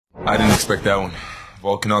I didn't expect that one.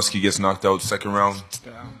 Volkanovski gets knocked out second round.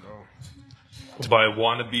 Damn, bro. By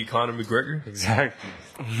wannabe Conor McGregor? Exactly.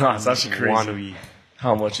 No, it's actually crazy. Wannabe.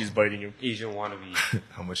 How much he's biting him. Asian wannabe.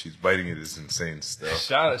 How much he's biting it is insane still.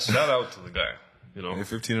 Shout out to the guy. You know, He's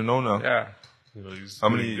 15-0 now. Yeah. you know he's How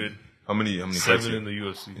really many? good. How many? How many? 7 fights in the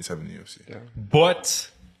UFC. He's 7 in the UFC. Yeah. But,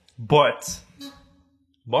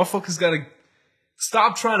 motherfuckers gotta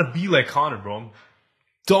stop trying to be like Conor, bro. I'm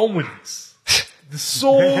done with this. There's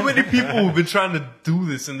so many people who've been trying to do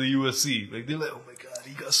this in the UFC. Like, they're like, oh my God,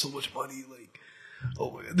 he got so much money. Like,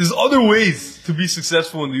 oh my God. There's other ways to be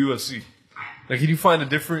successful in the UFC. Like, can you find a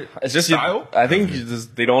different It's just style? I think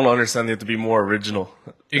they don't understand they have to be more original.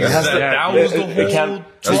 Exactly. That was the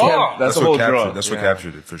whole draw. That's the whole draw. That's what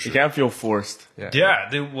captured it for You sure. can't feel forced. Yeah,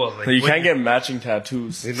 they well, like, You can't get matching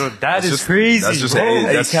tattoos. You know, that is just- crazy, that's just bro. a- You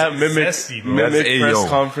that's- can't mimic zesty, bro. mimic That's press AO.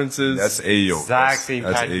 conferences. That's Ayo. Exact same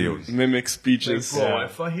That's tattoos. Ayo. mimic speeches. Bro,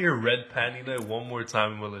 if I hear red panty night one more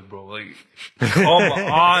time, I'm like, bro, like, come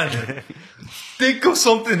on. Think of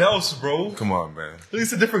something else, bro. Come on, man. At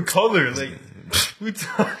least a different color. Like, we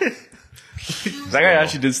talking. That guy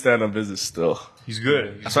actually did stand on business still. He's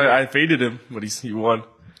good. That's why I faded him, but he won.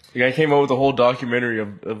 The guy came out with a whole documentary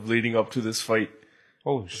of leading up to this fight.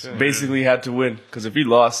 Oh, shit. Basically, he had to win because if he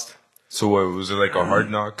lost, So what, was it like a hard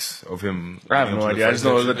knocks of him? I have leading no up to the idea. I just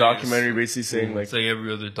know it was a fight? documentary basically saying like, It's like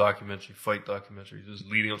every other documentary, fight documentary, just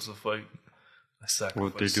leading up to the fight. I sacrificed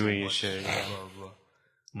What they're so doing and much, shit, blah, yeah. blah, blah.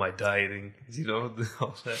 My dieting, you know,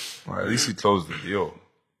 all that. Well, at least he closed the deal,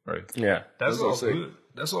 right? yeah, That's what all I'm saying. good.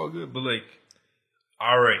 That's all good. But like,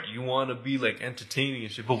 all right, you want to be like entertaining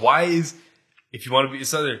and shit. But why is if you want to be,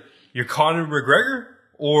 it's either you're Conor McGregor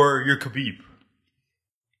or you're Khabib.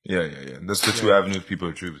 Yeah. That's the two avenues people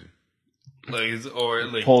are choosing. Like, or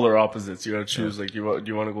like Polar opposites. You gotta choose. Like, do you want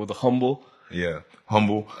to go with the humble? Yeah,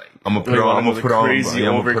 humble. I'm gonna Like, put on crazy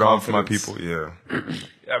for my overconfidence. people. Yeah,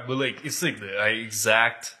 yeah, but like it's like the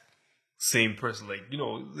exact same person. Like, you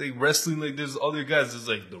know, like wrestling. Like there's other guys. There's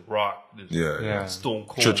like The Rock. There's Yeah. Stone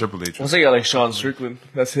Cold. Triple H. Once I got like Sean Strickland,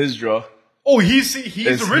 that's his draw. Oh, he's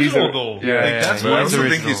He's original a- though. yeah, like, yeah, that's yeah. But I why. also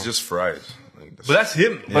think original. he's just fries. Like, But that's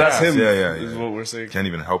him. But that's him. Yeah. Is what we're saying. Can't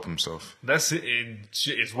even help himself. That's it. And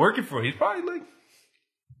shit, it's working for him. He's probably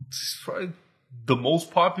the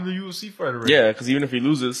most popular UFC fighter. Right Yeah, because even if he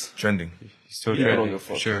loses, Trending. He's still Yeah, I don't trending, give a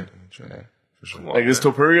for fuck. sure. Trending. For sure. now. like this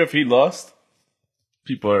Topuria, if he lost,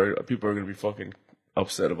 people are gonna be fucking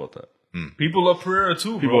upset about that. People love Pereira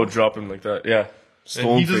too, People bro. would drop him like that. Yeah,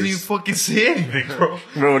 And he doesn't face. even fucking say anything, bro.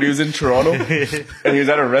 Remember when he was in Toronto and he was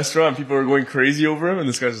at a restaurant and people were going crazy over him and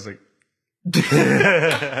this guy's just like,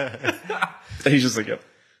 and he's just like, yep.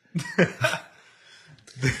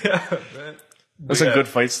 Yeah, man. That's a good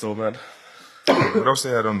fight still, man. What else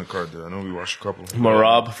they had on the card there? I know we watched a couple.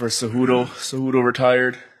 Marab versus Cejudo. Cejudo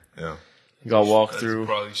retired. Yeah. He got walked That's through.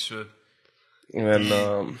 probably should. And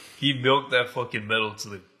then, He milked that fucking medal to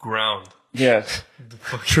the ground. yeah,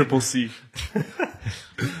 Triple C.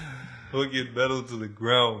 Fucking medal to the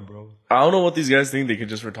ground, bro. I don't know what these guys think. They could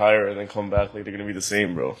just retire and then come back like they're going to be the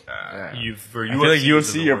same, bro. You for I feel like it UFC,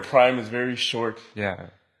 doesn't your work. prime is very short. Yeah,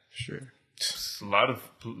 sure. A lot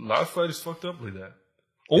of fighters fucked up like that.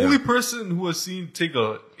 Only person who has seen take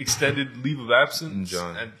a extended leave of absence.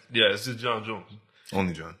 John. And yeah, it's just John Jones.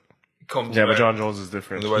 Only John. Comes Yeah, but back. John Jones is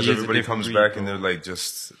different. Otherwise, He is a everybody different comes breed, back bro. and they're like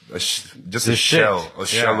just a The shell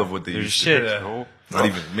shit. of what they They're used shit, to Yeah. bro. be. Not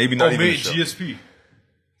even, maybe Oh, not even a mate, shell. GSP.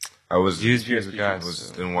 I was GSP is a guy.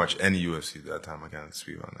 didn't watch any UFC at that time. I can't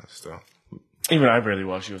speak on that still. Even I barely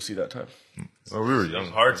watched UFC that time. Well, we were It was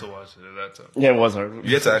young. hard to watch it at that time. Yeah, it was hard.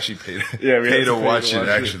 You had to actually pay. Yeah, we had pay to to pay watch to it. watch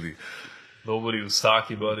it. Actually, Nobody was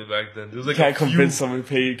talking about it back then. There was like Can't a few, convince someone to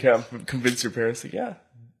pay. You can't convince your parents. Like, yeah,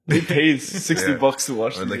 they paid $60 to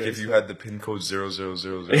watch. or these like guys. if you had the pin code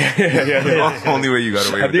 0000. yeah. Only way you got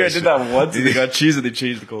away I with think I that did shit. that once, and they got cheese, and they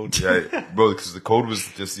changed the code. Yeah, bro, because the code was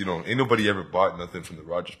just, ain't nobody ever bought nothing from the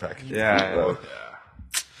Rogers package. Yeah. Bro.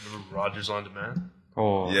 Remember Rogers on Demand?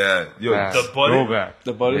 Oh, Yeah, yo, yeah. The buddy? Throwback.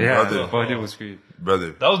 The buddy, Yeah, Brother. the buddy was great.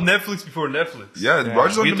 brother. That was Netflix before Netflix. Yeah,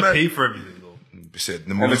 Rogers on We had to demand. pay for everything, though. Shit,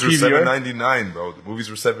 the movies the were PVR? $7.99, bro. The movies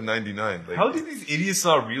were $7.99. Like, How did these idiots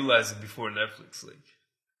not realize it before Netflix? Like,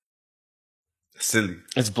 silly.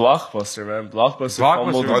 it's Blockbuster, man. Blockbuster, Blockbuster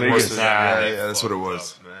fumbled the was biggest. Blockbuster. Yeah, Yeah, that's what it fucked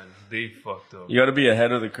was. up, man. They fucked up. You got to be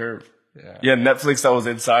ahead of the curve. Yeah. Yeah, Netflix that was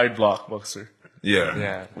inside Blockbuster Yeah.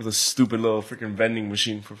 Yeah. with a stupid little freaking vending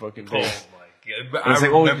machine for fucking Oh my days. god! And it's I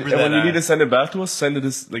like, oh, remember and that. when you need to ad. send it back to us, send it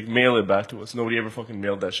as, like, mail it back to us. Nobody ever fucking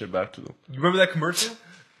mailed that shit back to them. You remember that commercial?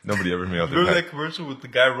 Nobody ever mailed it Remember back. that commercial with the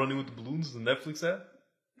guy running with the balloons? The Netflix ad?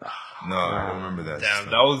 No, I don't remember that. Damn,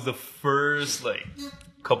 that was the first like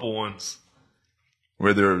couple ones.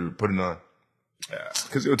 where they're putting on. Yeah.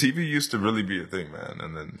 Because TV used to really be a thing, man.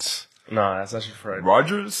 And then No, that's actually Friday.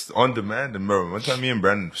 Rogers on demand. And remember, one time me and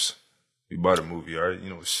Brandon, we bought a movie, all right? You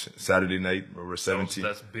know, Saturday night, where we're 17.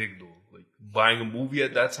 That's big, though. Like, buying a movie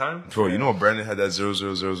at that time? Bro, you know Brandon had that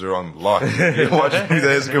 0000 on lock. You watch a movie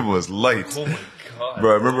that script was light. Oh, my God.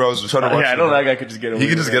 Bro, I remember I was trying to watch Yeah, I know that guy could just get away He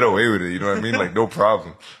could with just it. get away with it, you know what I mean? Like, no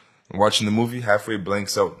problem. Watching the movie, halfway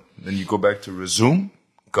blanks out. Then you go back to resume,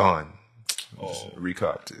 gone. Just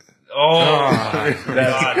recopped it. Oh, my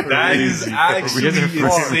God. That is actually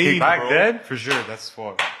insane, Back bro. then, for sure, that's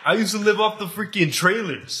fuck. I used to live off the freaking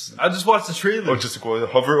trailers. I just watched the trailers. Oh, just to go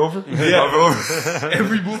hover over? Yeah. Hover over.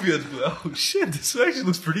 Every movie I'd be like, oh, shit, this actually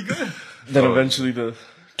looks pretty good. Then eventually the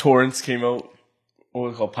torrents came out. What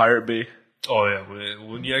was it called? Pirate Bay. Oh, yeah.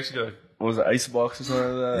 When you actually got, What was it? Icebox or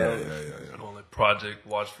something like that? Yeah. you know, like Project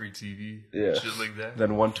Watch Free TV. Yeah. Shit like that.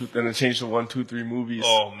 Then then it changed to 1, 2, 3 movies.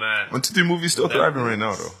 Oh, man. 1, 2, 3 movies still thriving right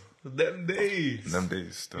now, though. Them days. In them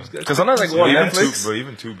days, though. Because sometimes I go on Netflix. But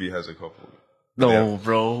even Tubi has a couple. No,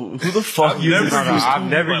 bro. Who the fuck uses never Tubi? used I've Tubi,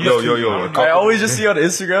 never man. used Yo. Tubi. a I couple- always just see on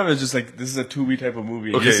Instagram, it's just like, this is a Tubi type of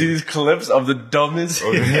movie. Okay. You see these clips of the dumbest,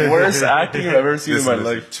 worst acting I've ever seen in my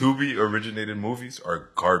life. Tubi originated movies are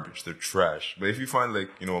garbage. They're trash. But if you find like,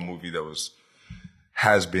 you know, a movie that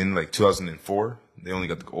has been like 2004, they only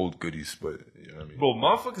got the old goodies, but you know what I mean? Bro,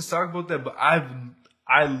 motherfuckers talk about that, but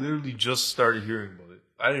I literally just started hearing about it.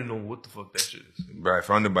 I didn't know what the fuck that shit is. But I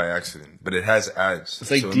found it by accident. But it has ads.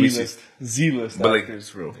 It's like so it makes D-list, Z-list But like-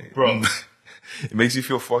 actors, bro. Bro. It makes you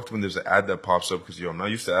feel fucked when there's an ad that pops up because, yo, I'm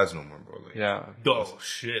not used to ads no more, bro. Like, Yeah. Oh,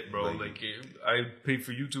 shit, bro. Like, I paid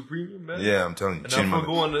for YouTube Premium, man. yeah, I'm telling you. And now if I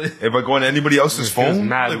go on If I go on anybody else's phone,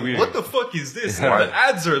 mad like, weird. what the fuck is this? Yeah. The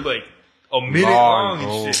ads are like a minute Long, long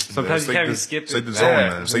bro. and shit. Sometimes it's you like can't even the- skip It's like it. the zone, Yeah.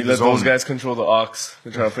 man. It's They like the let those zone. guys control the aux.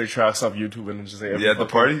 They're trying to play tracks off YouTube and just like, Yeah, the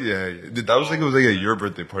party. Yeah, that was like it was like your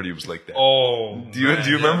birthday party. It was like that. Oh, Do you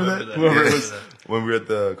remember that? Whoever Yeah. it was. When we were at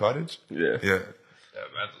the cottage? Yeah. Yeah. Yeah,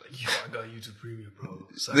 man, like, yo, I got YouTube Premium, bro.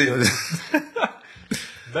 So- Yeah.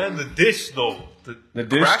 man, the dish though, the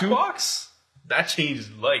dish, crack too? box, that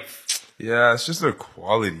changed life. Yeah, it's just their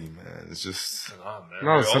quality, man. It's just Nah, man.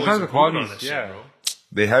 No, They're sometimes always the improving quality on is- that yeah. shit, bro.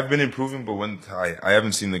 they have been improving, but when I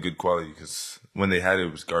haven't seen the good quality because when they had it,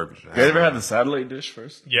 it was garbage. You guys ever had the satellite dish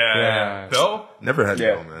first? Yeah, Yeah. Bell, Never had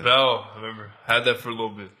Yeah. it, man. Bell. I remember had that for a little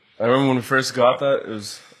bit. I remember when we first got that, it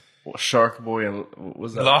was Shark Boy and what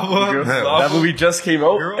was that? Lava? Girl? Lava? That movie just came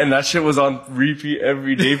out, Girl? and that shit was on repeat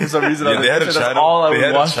every day for some reason. I Yeah, was they like, had a that's channel. all I They was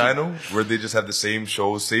had a watching. channel where they just had the same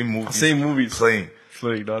shows, same movies, Same movies. playing.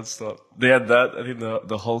 Playing nonstop. They had that. I think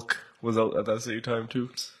the Hulk was out at that same time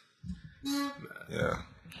too. Yeah.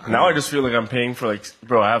 Now I just feel like I'm paying for like,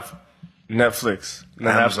 bro, I have Netflix, and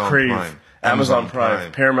I have Amazon Crave, Prime. Amazon Amazon Prime,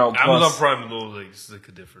 Prime. Paramount Plus. Amazon Prime though, like it's like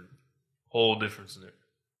a different, whole difference in there.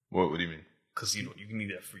 What do you mean? Cause you know you can need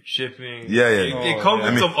that free shipping. Yeah. It comes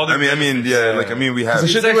with some other. we have. The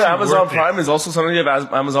shit It's with actually Amazon worth it. Prime is also something you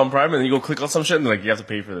have Amazon Prime, and then you go click on some shit, and they're like, you have to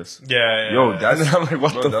pay for this. Yeah. Yo, that's And then I'm like,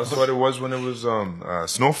 what bro, the that's fuck? what it was when it was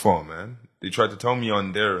Snowfall, man. They tried to tell me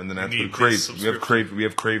on there, and then I had to need put this Crave. We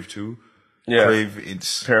have Crave too. Yeah. Crave.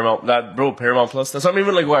 It's Paramount, Paramount Plus. That's not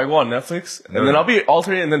even like where I go on Netflix, and then I'll be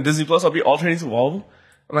alternating, and then Disney Plus, I'll be alternating to all of them.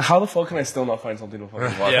 I'm like, how the fuck can I still not find something to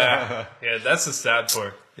fucking watch? Yeah, that's the sad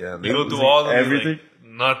part. yeah. You go through all of everything?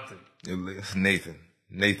 nothing.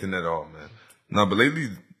 Nathan at all, man. No, but lately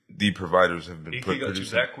the providers have been AK got you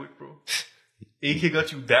producing. that quick, bro. AK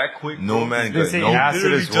got you that quick. No bro. man They got say no. acid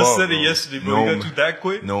Literally as just well, said it bro. yesterday, bro. No he got man- you that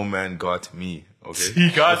quick. No man got me. Okay, He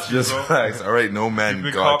got you, just bro. facts. All right, no man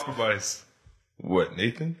Big got compromise. what?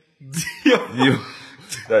 Nathan? Yo, You.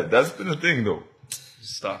 That's been a thing though.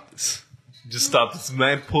 stop this. Just stop this.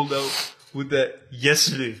 Man pulled out with that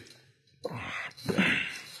yesterday.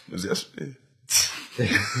 It was yesterday.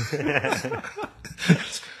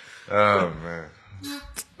 Oh man.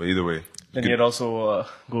 But either way, And yet also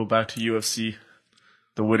go back to UFC,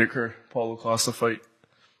 the Whitaker Paulo Costa fight.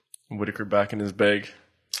 Whitaker back in his bag.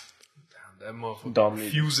 That motherfucker Dominated.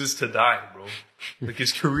 refuses to die, bro. Like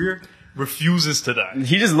his career refuses to die.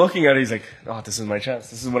 He just looking at it, he's like, oh, this is my chance.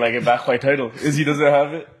 This is when I get back my title. Izzy doesn't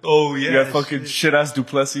have it. Oh yeah. You got fucking shit ass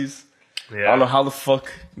Duplessis. Yeah. I don't know how the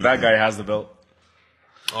fuck that guy has the belt.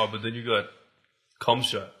 Oh, but then you got cum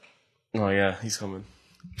shot. Oh yeah, he's coming.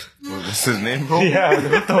 what's his name, bro? Yeah,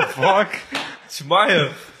 what the fuck?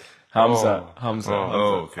 Chimaev. Hamza. Hamza.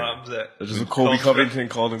 Oh, okay. Hamzat. It's just Kobe Covington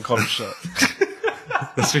called him cum shot.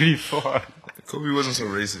 That's really fun. Kobe wasn't so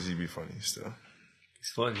racist. He'd be funny still. He's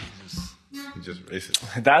funny. He's just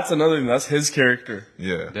racist. That's another thing. That's his character.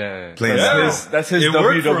 Yeah. Yeah. Playing Yeah. that. That's his It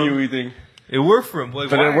worked for WWE thing. It worked for him. Like,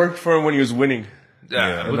 But why? it worked for him when he was winning.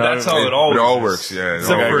 Yeah, but And that's now how it always It all is. works,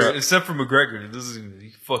 yeah. Except for McGregor, it doesn't.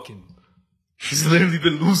 He's literally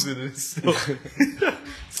been losing, and it's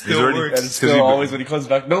still already- works. And still always when he comes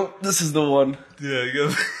back, no, this is the one. Yeah, you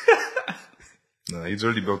got. Nah, he's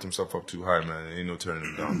already built himself up too high, man. Ain't no turning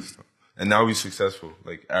him down. And now he's successful,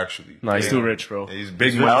 like actually. Nah, he's too rich, bro. Yeah, he's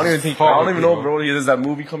big. I don't even think. I don't even know, bro. There's that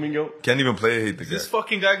movie coming out. Can't even play. I hate the Is guy. this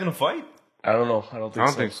fucking guy gonna fight? I don't know. I don't think I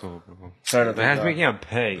don't so. think so, bro. Trying to They have think to make him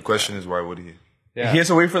pay. The question is, why would he? Yeah. He has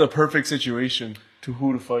to wait for the perfect situation to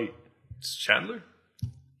who to fight. It's Chandler.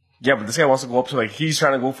 Yeah, but this guy wants to go up to he's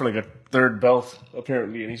trying to go for a third belt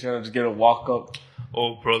apparently, and he's trying to just get a walk up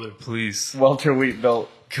Oh, brother, please welterweight belt.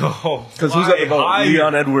 go. Because who's got the belt? higher?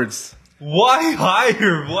 Leon Edwards. Why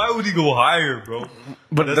higher? Why would he go higher, bro?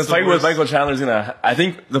 But That's the the fight with worst. Michael Chandler is gonna. I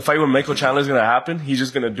think the fight with Michael Chandler is gonna happen. He's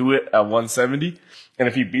just gonna do it at 170, and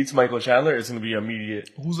if he beats Michael Chandler, it's gonna be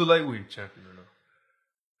immediate. Who's the lightweight champion right now?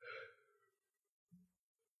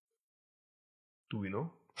 Do we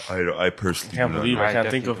know? I personally I can't do not believe know I can't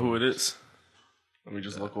I think of definitely who it is. Let me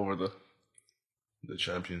just look over the. the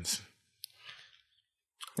champions.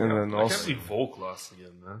 And then I can't also, believe Volk lost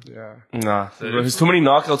again, man. Yeah. nah, there's too many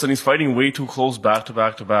knockouts, and he's fighting way too close back to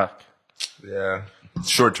back to back. Yeah,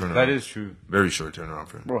 short turnaround. That is true. very short turnaround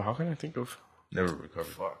for him. Bro, how can I think of? Never recovered.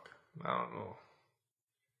 Fuck. I don't know.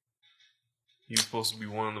 He was supposed to be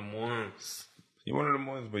one of them ones. He one of them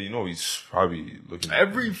ones, but he's probably looking.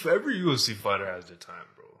 Every UFC fighter has their time,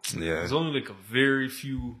 bro. Yeah. There's only a very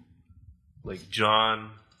few, like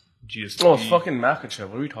John, GSP. Oh, it's fucking Makachev.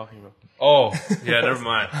 What are we talking about? Oh, yeah, never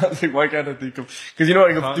mind. I was like, why can't I think of? Because you know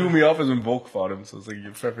what threw me off is when Volk fought him. So it's like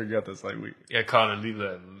you forget this lightweight. Yeah, Connor, leave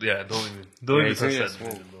that. Yeah, don't even he's touch saying that. it's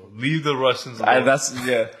division, bro. Leave the Russians alone. That's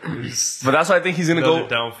yeah. It's- But that's why I think he's gonna Another go.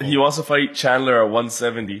 downfall. He wants to fight Chandler at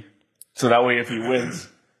 170, so that way if he wins,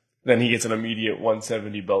 then he gets an immediate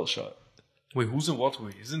 170 belt shot. Wait, who's in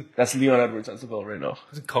welterweight? That's Leon Edwards. That's the belt right now.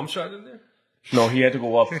 Isn't Cumshot in there? No, he had to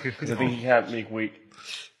go up because I think he can't make weight.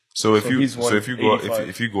 So if he's you go 185.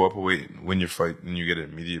 if you go up a weight, win your fight, and you get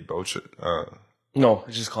an immediate belt shot. No,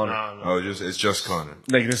 it's just Conor. It's just Conor.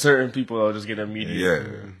 Like there's certain people that'll just get immediate.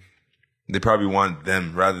 Yeah. They probably want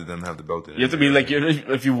them rather than have the belt. You have to be like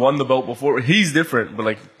if you won the belt before. He's different, but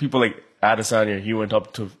like people like Adesanya, he went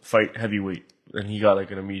up to fight heavyweight and he got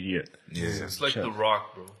like an immediate. Yeah. It's like The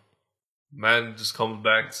Rock, bro. Man just comes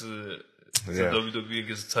back to WWE and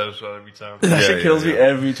gets a title shot every time. That shit kills me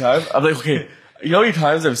every time. I'm like, okay, you know how many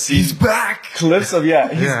times I've seen back. clips of he's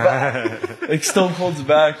back. Like Stone Cold's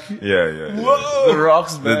back. Yeah. The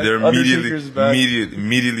Rock's back. They're Undertaker's back.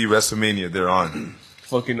 immediately WrestleMania. They're on.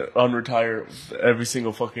 Fucking unretire every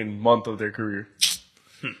single fucking month of their career.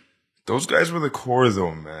 Those guys were the core,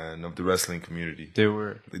 though, man, of the wrestling community. They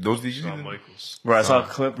were. Like, those these Shawn Michaels. Bro, I saw a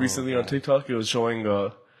clip recently on TikTok. It was showing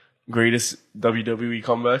greatest WWE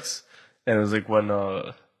comebacks, and it was like when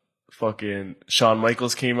fucking Shawn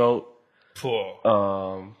Michaels came out,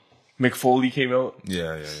 Mick Foley came out,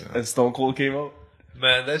 Yeah. and Stone Cold came out.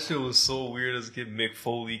 Man, that shit was so weird as a kid. Mick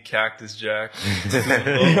Foley, Cactus Jack.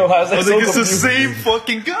 You know, I was I like, was like, so it's the confused. same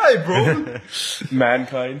fucking guy, bro.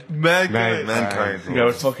 Mankind. Mankind. You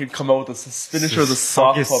gotta fucking come out with a finisher with a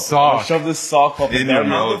sock fucking puppet. sock. Shove this sock puppet In down your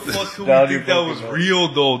your How mouth. the fuck could Down we your think that was fucking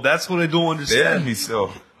real, though? That's what I don't They had understand. me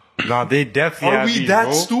still. Nah, they definitely Are have we me, that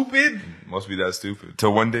bro. stupid? Must be that stupid.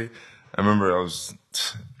 Till one day, I remember it was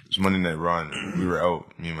Monday Night Raw, and we were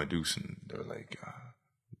out, me and my dukes, and they were like,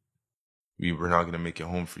 we were not gonna make it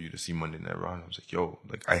home for you to see Monday Night Raw. And I was like, yo,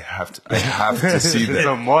 like I have to see It's a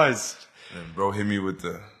that. must. And bro hit me with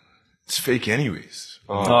it's fake anyways.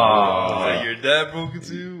 Like your dad broke it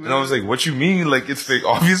to you? And I was like, what you mean? Like it's fake?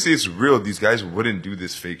 Obviously it's real. These guys wouldn't do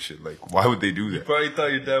this fake shit. Like why would they do that? Probably thought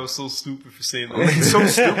your dad was so stupid for saying that. It's so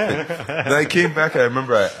stupid. Then I came back. I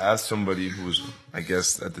remember I asked somebody who was, I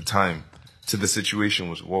guess at the time, to the situation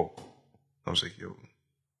was woke. I was like, yo,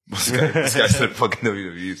 this guy said fucking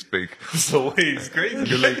WWE is fake. So wait, it's crazy. And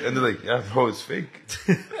they're like, yeah, bro, it's fake.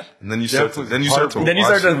 And then you start to Then you start to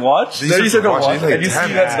watch. Then you start to watch, and you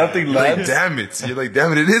see that nothing You're like, lands. damn it. You're like,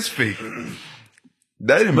 damn it, it is fake.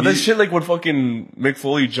 That But that shit like when fucking Mick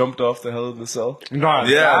Foley jumped off the Hell in the Cell. Nah,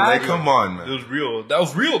 yeah, like come on, It man. was real. That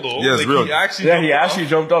was real, though. Yeah, it's like, real. He actually Yeah, jumped he off. actually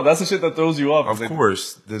jumped off. That's the shit that throws you off. Of It's like,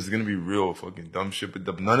 course, there's gonna be real fucking dumb shit,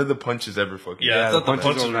 but none of the punches ever fucking. Yeah, I thought the punches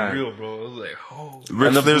punches don't were matter. real, bro. I was like, oh. Ric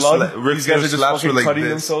and the Flair's blood, Ric these guys are Flair's just slaps fucking were like cutting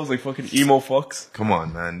this. themselves like fucking emo fucks. Come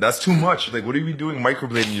on, man. That's too much. Like, what are we doing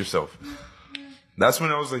microblading yourself? That's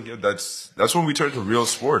when I was like, yeah, that's when we turned to real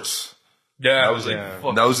sports. Yeah, That was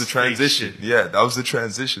fuck that was the this fake transition. shit. Yeah, that was the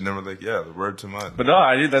transition. Then we're like, yeah, the word to mine. But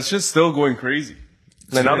no, that's just still going crazy.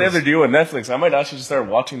 Like now they have their deal with Netflix. I might actually just start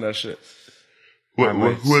watching that shit.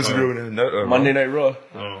 Who has it doing? Monday Night Raw.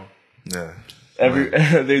 Oh. Yeah.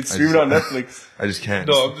 They stream it on Netflix. I just can't.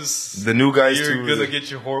 No, I'm just. The new guys You're too. gonna get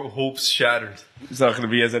your hopes shattered. It's not going to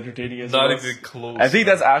be as entertaining as Not it was. even close. I think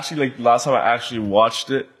that's actually like last time I actually watched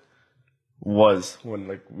it was when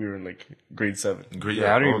like we were in like grade 7. Great.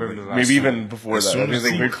 Yeah, I don't even remember the last Maybe time. even before As that. soon I think as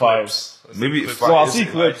like the grade 5. Maybe clips. five. Well, I'll see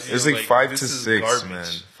clips. It's like Like, 5 to this is 6, garbage. man.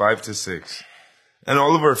 5 to 6. And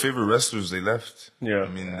all of our favorite wrestlers, they left. Yeah. I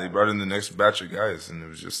mean, they brought in the next batch of guys, and it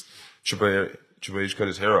was just Triple H cut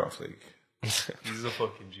his hair off. Like, He's a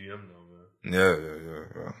fucking GM now, man.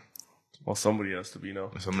 yeah. Well, somebody has to be now.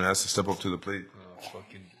 Someone has to step up to the plate. Oh,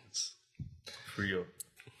 fucking it's free up.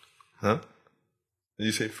 Huh? Did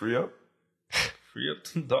you say free up? Free up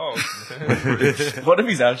the dog, man. What if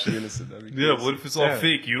he's actually innocent? That'd be Yeah, crazy. what if it's all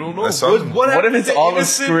fake? You don't know. I saw him. What What if it's all a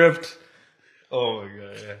innocent? script? Oh my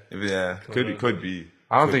god, yeah. Yeah, could be.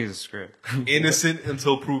 I don't think it's a script. Innocent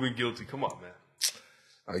until proven guilty. Come on, man.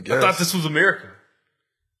 I guess. I thought this was America.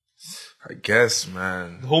 I guess,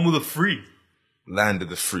 man. The home of the free. Land of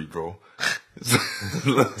the free, bro.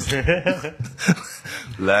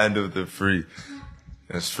 Land of the free.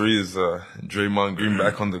 As free as Draymond Green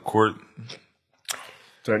back on the court.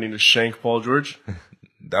 Threatening to shank Paul George.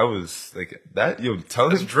 That was like that. Yo, tell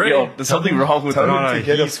him. Yo, there's something wrong with Tell that. him to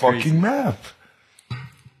get a he's fucking crazy. map.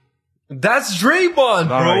 That's Draymond,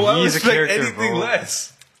 bro. I don't he's a expect character, anything bro.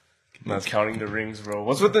 less. Not counting the rings, bro.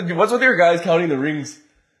 What's with your guys counting the rings?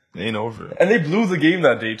 It ain't over. And they blew the game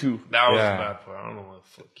that day too. That was Yeah. a bad part. I don't know what the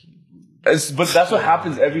fuck he. But that's what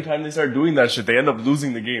happens every time they start doing that shit. They end up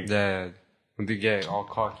losing the game. Yeah, when they get all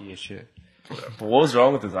cocky and shit. But what was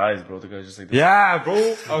wrong with his eyes, bro? The guy's just like, Yeah, bro.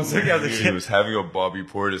 I was looking at the He kid. was having a Bobby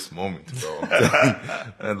Portis moment, bro.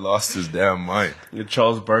 And lost his damn mind.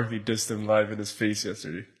 Charles Barkley dissed him live in his face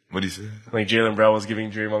yesterday. What do you say? Like Jaylen Brown was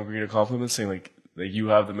giving Draymond Green a compliment, saying like you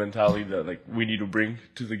have the mentality that like we need to bring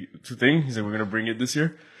to the thing. He's like, we're gonna bring it this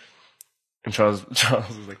year. And Charles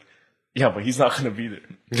was like, yeah, but he's not gonna be there.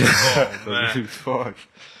 Oh man. Fuck.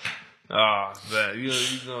 Ah, man. You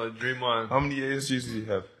know, Draymond. How many ASGs does he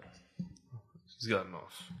have? He's got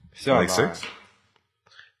enough. Still Like not. 6?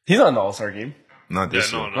 He's not in the All-Star game. Not Yeah,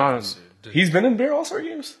 this no, year. no. No, that's it. He's been in bare All-Star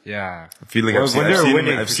games. Yeah. I feel like Well, I've when they're seen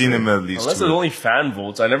winning, him. I've for seen sure. him at least. Unless two. there's only fan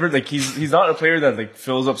votes. I never like he's not a player that like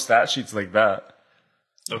fills up stat sheets like that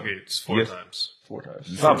Okay, it's 4 Yes. times. 4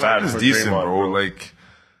 times. It's not bad It's for decent, Draymond, bro. Like,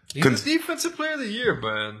 He's Cons- the defensive player of the year,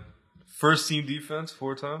 man. First team defense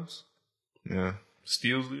 4 times. yeah.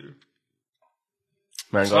 Steals leader.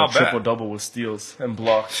 Man It's got not a bad. triple-double with steals and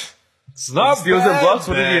blocks. It's not Steals bad, and blocks?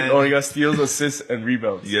 What did he man. get? Oh, he got steals, assists, and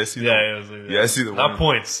rebounds. You guys see Yeah, the, yeah, it was like that. you guys see the Not one?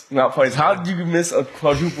 points. Not points. How did you miss a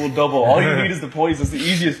quadruple double? All you need is the points. That's the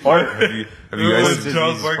easiest part. Have you Remember guys when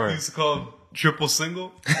Charles Barkley used to call him triple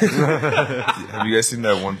single? have you guys seen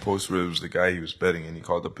that one post where it was the guy he was betting and he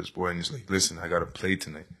called up his boy and he's like, "Listen, I got to play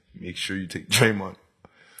tonight. Make sure you take Draymond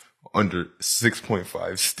under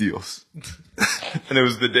 6.5 steals." And it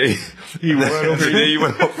was the day he went over. The day he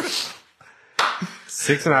went over.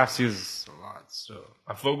 6.5 steals is a lot. So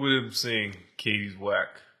I fuck with him saying Katie's whack.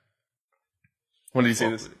 When did he say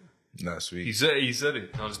this? Last He week. said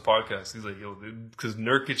it on his podcast. He's like, yo, because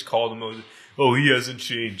Nurkic called him. I was like, oh, he hasn't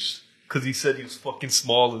changed. Because he said he was fucking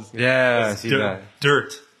small as, yeah, I as see dirt. that.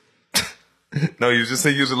 dirt. No, he was just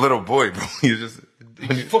saying he was a little boy, bro. He was just.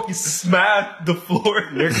 He fucking smacked the floor.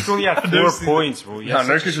 Nurkic only had I've never 4 seen points, bro. Yeah,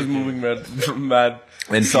 Nurkic was moving mad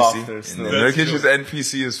NPC. soft there And still. That's Nurkic true. is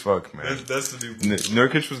NPC as fuck, man. That's the new.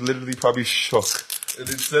 Nurkic was literally probably shook. And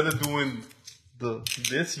instead of doing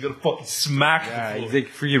this, you gotta fucking smack Yeah, the he's floor.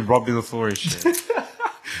 like freaking rubbing the floor and shit.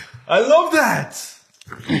 I love that.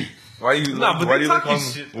 Why you? Nah, but why they do you like talking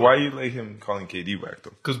calling, shit, though. Why you like him calling KD whack though?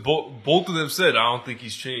 Because both of them said, I don't think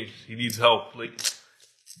he's changed. He needs help. Like,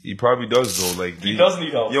 He probably does though. Like He does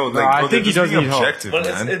need help. Yo, like, No, I bro, think he they're does just being need help. objective, But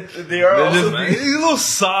man. they are also man, he's a little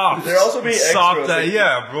soft. they're also being soft. extra. That, Like,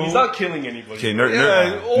 yeah, bro. He's not killing anybody. Okay,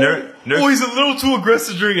 Yeah, he's a little too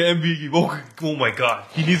aggressive during an NBA game. Oh my god,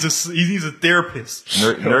 he needs a therapist.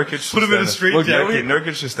 Nurkic should Put him in a stand straight Look, jacket.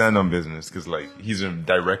 Nurkic should stand on business because like he's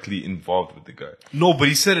directly involved with the guy. No, but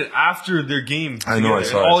he said it after their game. I know, I together.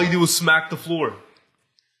 saw All it. he did was smack the floor.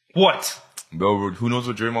 What? Bro, who knows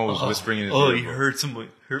what Draymond was whispering in his Oh, ear, he bro. hurt my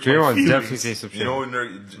Draymond feelings. definitely say some shit. You know what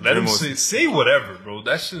Let him Draymond say whatever, bro.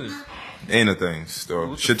 That shit is, ain't a thing.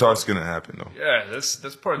 Still, shit talk's gonna happen though. yeah, that's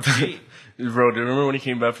part of the game. Bro, do you remember when he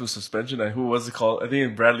came back from suspension? And who was it called? I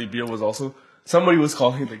think Bradley Beal was also. Somebody was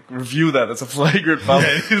calling like review that. That's a flagrant foul.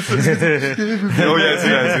 Oh yeah, I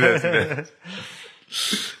see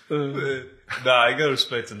that. Nah, I gotta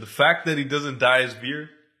respect him. The fact that he doesn't dye his beard,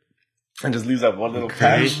 And just leaves that one little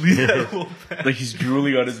patch. Like he's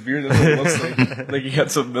drooling on his beard. That's what it looks like. Like he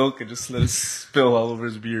had some milk and just let it spill all over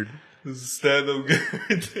his beard. This is stand-up guy.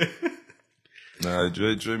 Nah,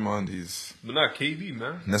 Draymond, he's But not KD,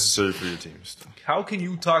 man. necessary for your team still. How can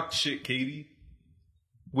you talk shit, KD?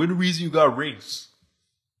 We're the reason you got rings.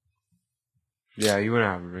 Yeah, you wouldn't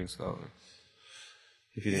have a ring though.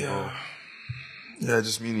 If you didn't go. Yeah, I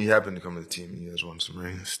just mean he happened to come to the team and you guys won some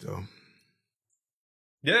rings still.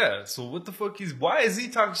 Yeah, so what the fuck why is he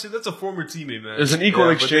talking shit? That's a former teammate, man. There's an equal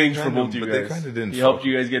Yeah, but exchange they for kinda- both you but they guys. kinda didn't He fuck. helped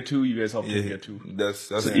you guys get 2. You guys helped him get 2.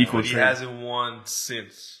 That's an an equal But he trade. hasn't won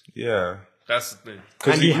since. Yeah. That's the thing.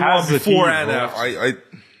 And he has won the before team, and bro. after.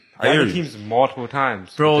 I hear The you. teams multiple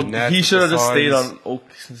times. Bro, With the Nets, he with should have the just stayed Suns. on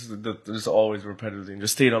OKC. This is always a repetitive thing.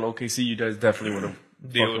 Just stayed on OKC. You guys definitely would have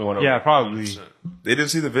fucking won. Yeah, probably. 100%. They didn't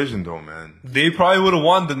see the vision though, man. They probably would have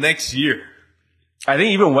won the next year. I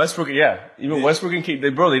think even Westbrook, Westbrook and KD,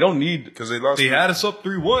 they don't need. Because they lost. They had us up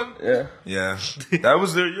 3-1. Yeah. Yeah. That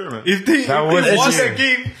was their year, man. If they was won his that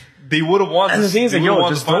game, they would have won. And the thing is, they like, would've yo,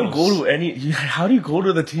 won just the don't finals. go to any. How do you go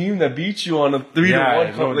to the team that beat you on a 3-1?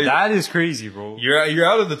 Yeah, no, Like, that is crazy, bro. You're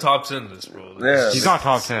out of the top 10 list, bro. Yeah. He's not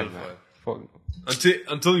top 10, man. Fuck.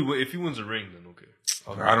 Until if he wins a ring, then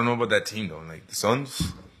okay. I don't know about that team though. Like the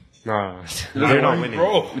Suns. No, they're not winning.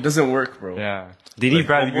 Bro, it doesn't work, bro. Yeah. They need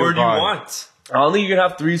Bradley what more Beal do you gone. want? I don't think you can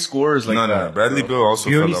have 3 scorers like no. that. Bradley Beal also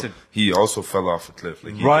Beal fell needs off. to- He also fell off a cliff.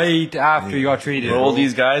 Like he- Right after you got traded. Bro, Bro.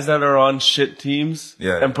 these guys that are on shit teams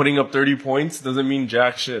Yeah. and putting up 30 points doesn't mean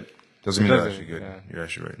jack shit. Doesn't mean It they're doesn't, actually good. yeah. You're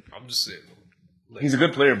actually right. I'm just saying. He's a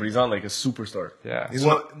good player, but he's not like a superstar. Yeah. He's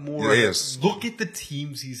What not. more? He is. Look at the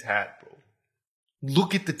teams he's had, bro.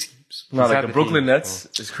 Look at the teams. Not like had the the Brooklyn team, Nets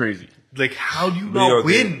is crazy. Like, how do you But yo, not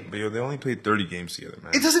win? They only played 30 games together,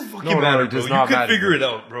 man. It doesn't fucking No, matter, it does bro. not You can matter, figure bro. it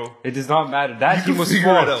out, bro. It does not matter. That You team can was figure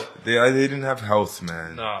it fucked. out. They didn't have health,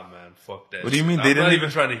 man. Nah, man, fuck that. What do you mean? I'm They didn't not even-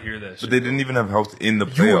 even trying to hear that shit. But they didn't even have health in the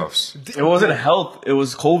playoffs. It wasn't health. It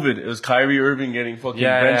was COVID. It was Kyrie Irving getting fucking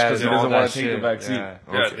Yeah, benched yeah, because he all doesn't that want to take the shit. vaccine. Yeah.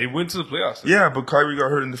 Yeah, Okay. they went to the playoffs. Yeah, but Kyrie got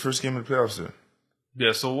hurt in the first game of the playoffs. There.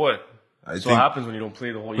 Yeah, so what? I So think. what happens when you don't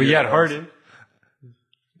play the whole year? But you had Harden.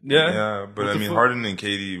 Yeah, but What I the mean, fuck? Harden and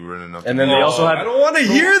KD were enough. And then they also had. I don't want to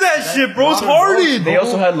hear that shit, bro. It's Harden. They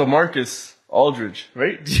also had LaMarcus Aldridge,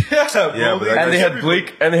 right? Yeah, bro. Yeah, but that And they guy's had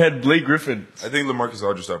Blake. And they had Blake Griffin. I think LaMarcus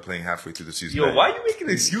Aldridge started playing halfway through the season. Yo, why are you making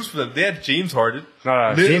an excuse for them? They had James Harden.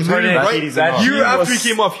 No, Li- James Harden and literally KD's that enough. year Year after was- he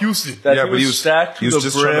came off Houston. That Yeah, he but he was was stacked to he was the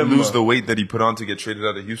just brim. trying to lose the weight that he put on to get traded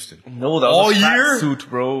out of Houston. No, that was All a fat year? suit,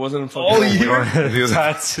 bro. It wasn't fucking All year. He was-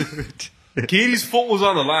 That's it. KD's foot was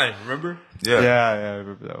on the line, remember? yeah. Yeah, I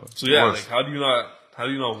remember that one. So yeah, Of like course. how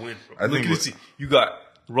do you not win, bro? I Look think at this what- team. You got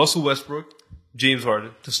Russell Westbrook, James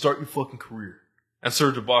Harden to start your fucking career, and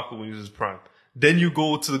Serge Ibaka when he was his prime. Then you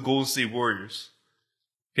go to the Golden State Warriors.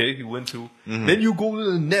 Okay, he went to. Mm-hmm. Then you go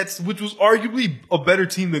to the Nets, which was arguably a better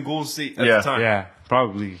team than Golden State at Yeah, the time. Yeah,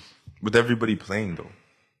 probably. With everybody playing though.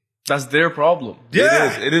 That's their problem.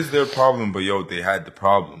 Yeah. It is their problem, but yo, they had the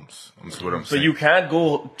problems. That's what I'm But saying. you can't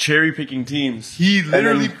go cherry picking teams. He literally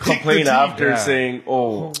and then picked the complain team. after Yeah. saying,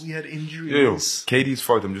 "Oh, Oh, we had Yo, injuries. KD's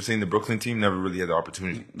fucked. I'm just saying the Brooklyn team never really had the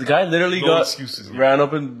opportunity. the guy literally No got excuses here. ran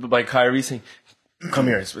up and by Kyrie saying, come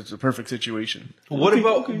here, it's a perfect situation." What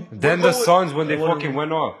about Then the Suns when they fucking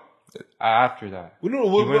went off after that. No, no,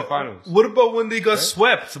 what He went about, finals. what about when they got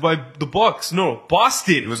swept by the Bucks? No,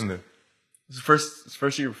 Boston. He wasn't there. It's his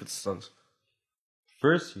first year for the Suns.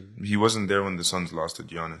 First year. He wasn't there when the Suns lost to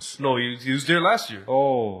Giannis. No, he was there last year.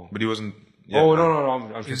 Oh. But he wasn't. Yeah, Oh, no.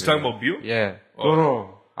 I'm He's tripping. talking about Beal? Yeah. Oh.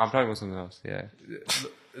 No. I'm talking about something else. Yeah.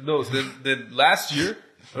 No, then last year,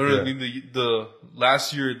 or Yeah. I mean the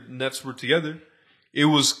last year Nets were together, it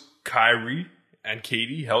was Kyrie and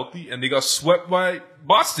KD healthy, and they got swept by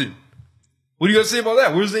Boston. What do you got to say about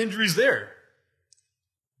that? Where's the injuries there?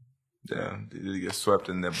 Yeah, they did get swept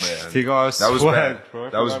in there, man. They got That was bad. swept, bro. I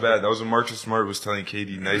That was forgot bad. about That was when Marcus Smart was telling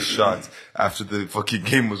KD nice shots after the fucking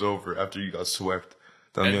game was over, after you got swept.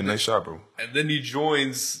 Telling me a nice shot, bro. And then he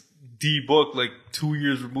joins D Book like 2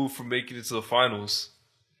 years removed from making it to the finals,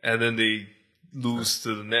 and then they lose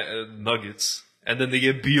to the Nuggets, and then they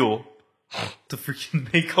get Beal to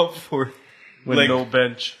freaking make up for it. With Like- no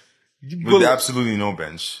bench. With absolutely no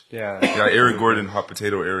bench. Yeah. You got Eric Gordon, hot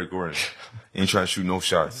potato Eric Gordon. Ain't trying to shoot no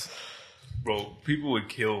shots. Bro, people would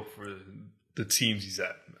kill for the teams he's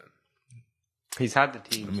at, man. He's had the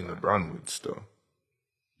team. I mean, LeBron would still.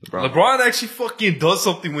 LeBron actually fucking does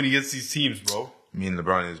something when he gets these teams, bro. I mean,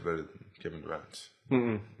 LeBron is better than Kevin Durant.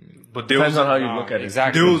 But there Depends was on how you look at it.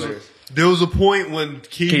 exactly. there was a point when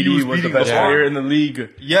KD was KD was the beating best LeBron. player in the league.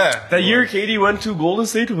 Yeah, That year KD went to Golden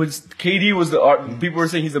State, KD was people were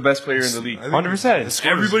saying he's the best player in the league. 100%.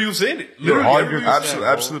 everybody was saying it. Literally, everybody was saying it.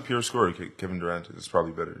 Absolute pure scorer. Kevin Durant is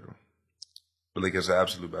probably better though. But like as an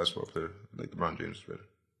absolute basketball player, like LeBron James is better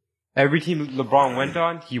Every team LeBron went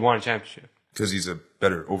on, he won a championship. because he's a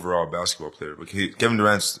better overall basketball player. But Kevin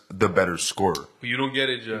Durant's the better scorer. But you don't get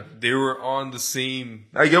it, Jeff. They were on the same.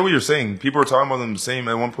 I get what you're saying. People were talking about them the same.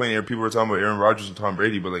 At one point, people were talking about Aaron Rodgers and Tom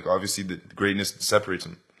Brady, but like obviously the greatness separates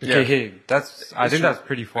them. Yeah. Okay, I think that's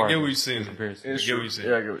pretty far. I get what you're saying. Comparison. I get what you're saying.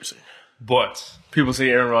 Yeah, I get what you're saying. But People say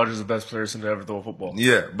Aaron Rodgers is the best player since ever throw a football.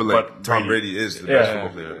 Yeah, but like But Tom Brady- Brady is the Yeah, best yeah,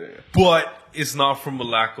 football player. but it's not from a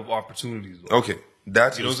lack of opportunities. Though. Okay,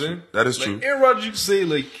 that's You know what I'm saying? That is Like, true. Aaron Rodgers, you can say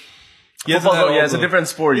like. he hasn't Football, had yeah, all it's a the- different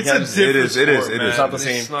sport. You It's a can't. different It is, sport, it man. is not the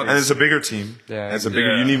same. not And it's a bigger team. Yeah, And it's a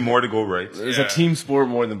bigger. Yeah. You need more to go right. It's a team sport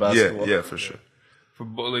more than basketball. Yeah, for sure.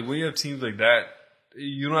 like when you have teams like that,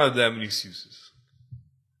 you don't have that many excuses.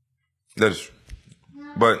 That is true.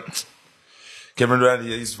 But Kevin Durant,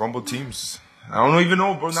 he's fumbled teams. I don't even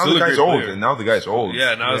know, bro. Now Still the a guy's great old. player. And now the guy's old.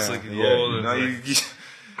 Yeah, now it's like oh, Now like, you,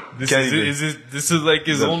 this can't is even- this is like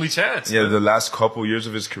his only chance. yeah, man. the last couple years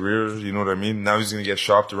of his career, you know what I mean? Now he's going to get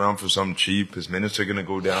shopped around for something cheap. His minutes are going to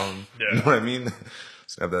go down. Yeah. You know what I mean? He's going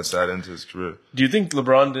to have that sad end to his career. Do you think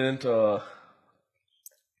LeBron didn't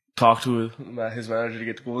talk to his manager to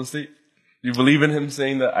get to Golden State? Do you believe in him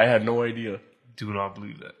saying that? I had no idea. Do not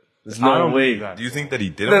believe that. There's I no don't way. believe that. Do you think that he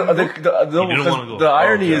didn't? No, want to go? didn't wanna go. The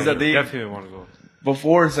irony is that they Definitely want to go.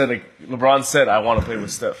 before said like LeBron said, "I want to play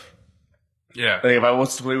with Steph. Yeah, Like if I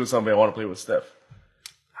was to play with somebody, I want to play with Steph."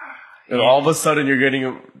 And all of a sudden,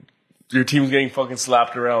 your team's getting fucking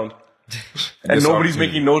slapped around, and This nobody's opportunity.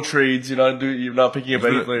 making no trades. You're not picking up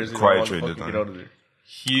any been a players. You quiet want to trade fucking deadline. get out of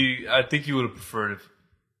there. I think he would have preferred if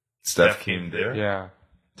Steph Steph came came there Yeah.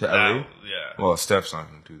 to LA? yeah. Well, Steph's not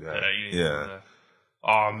going to do that. Yeah, he didn't Yeah. do that.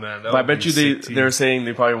 Oh man, that But I would bet be you a sick team. they're saying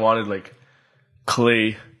they probably wanted like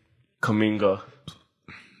Clay, Kuminga,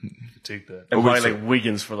 take that. and Oh, wait, probably so- like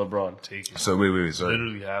Wiggins for LeBron. Take it. So wait, sorry.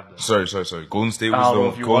 Literally have that. Sorry. Golden State I was don't know the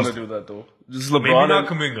if you Golden want to do that though. Just Maybe LeBron.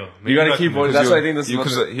 not and- Kuminga. You gotta keep voting. That's why I think this is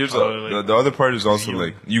because here's the other part is also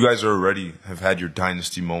like you guys already have had your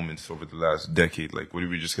dynasty moments over the last decade. Like, what are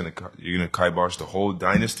we just you're gonna kibosh the whole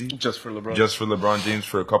dynasty just for LeBron. just for LeBron James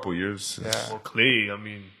for a couple years? Yeah. Well, Clay, I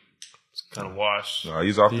mean, it's kind of washed.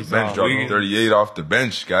 He's off the bench, off. dropping 38 off the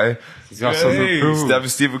bench, guy. He's got something to Hey,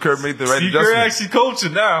 prove. Stephen Kerr made the right See, you're adjustment. actually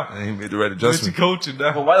coaching now. And he made the right You're adjustment. coaching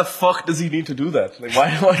now. But why the fuck does he need to do that? Like, why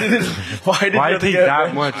did you Why have to take get that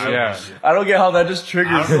benched? much? Yeah. I don't get how that just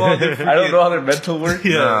triggers. I don't know how they I don't know how their mental work.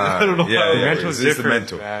 Yeah, I don't know how yeah, Mental's it's the different,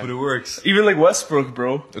 mental. man. but it works. Even like Westbrook,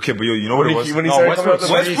 bro. Okay, but you know what it was? When he No, started Westbrook-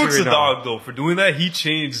 coming out the bench, Westbrook's a right now. dog though. For doing that, he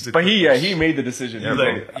changed the. but he made the decision. Yeah, He's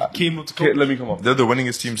bro. like, he came up to okay, coach. let me come up. They're the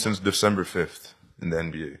winningest team since December 5th in the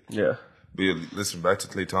NBA. Yeah. But yeah, listen, back to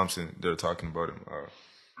Klay Thompson. They're talking about him.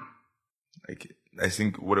 Like, I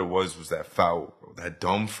think what it was that foul, bro, that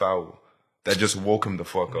dumb foul that just woke him the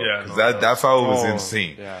fuck up. Yeah, 'Cause no, that foul was Oh,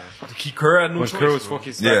 insane. Yeah. Kerr had no When choice. Kerr was bro.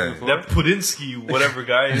 fucking Yeah. stuck. That Pudinsky, whatever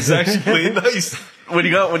guy, is actually playing nice. When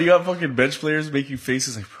you got fucking bench players making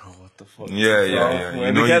faces like, bro, what the fuck? Yeah. And You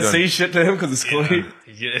know they you can't done- say shit to him because it's Clay.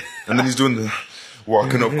 Yeah. And then he's doing the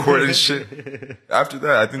walking up court and shit. After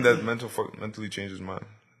that, I think that mentally changed his mind.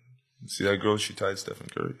 See that girl? She tied Stephen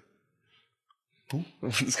Curry.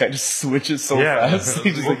 This guy just switches so Yeah. fast.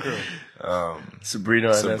 He's just like,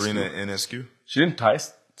 Sabrina Sabrina Ionescu. Ionescu. She didn't tie.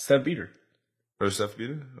 Steph beat her. Or Steph beat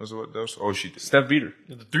her? Was it what? That was, oh, she did. Steph beat her.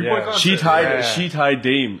 The 3-point Yeah. contest. She tied. Yeah. She tied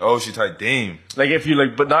Dame. Oh, she tied Dame. Like if you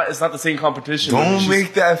like, but not. It's not the same competition. Don't She's-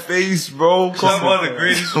 make that face, bro. Talk Come about on. the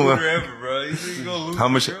greatest shooter ever, bro. You think he gonna lose? How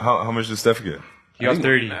much? bro? How much did Steph get? He got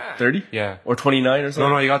 30. 30? Yeah. Or 29 or No,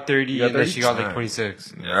 something? he got 30, got and then 30? she got like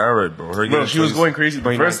 26. Yeah, all right, bro. Her Bro, getting she was 20 going crazy. The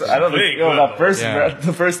 29. first, I don't Pretty think, yo, good, that though. first, Yeah.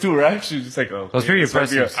 the first two racks, she was just like, oh. That was pretty this might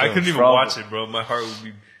be a- impressive. I couldn't even problem. watch it, bro. My heart would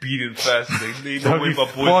be beating fast. Like, they That'd no way be my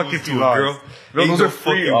boy fucking lose to too a hard. girl. Bro, Ain't those no are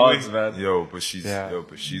free fucking odds, way. man. Yo, but she's Yeah.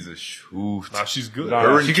 a shoot. Nah, she's good. Nah,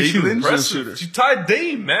 Her and she can shoot. Caitlyn? Impressive. She tied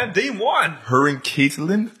Dame, man. Dame won. Her and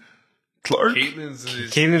Caitlyn Clark. Caitlyn's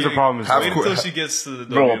the problem as Half Wait well. court- until she gets to the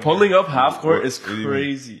Bro, WNBA. pulling up half court What- is what do you mean?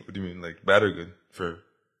 crazy. What do you mean, like bad or good for her?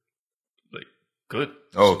 Like, good.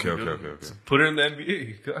 Oh, She'll okay. be good. Put her in the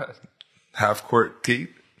NBA. God. Half court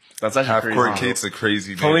Kate. That's actually Half crazy. court Kate's a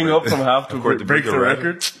crazy. Pulling name, up right? from half to court break a the record.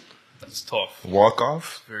 record. That's tough. Walk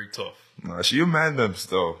off. Very tough. Nah, she a man them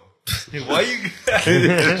still. Hey, why you?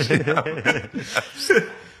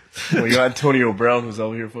 Well, you got Antonio Brown who's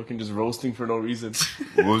out here fucking just roasting for no reason.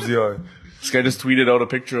 What was the This guy just tweeted out a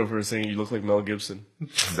picture of her saying, "You look like Mel Gibson."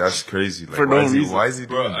 That's crazy. Like, For no reason. Why is he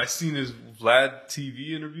doing Bro, that? I seen his Vlad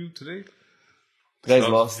TV interview today. The guy's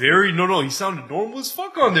lost. No, he sounded normal as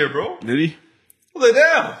fuck on there, bro. Did he? Like,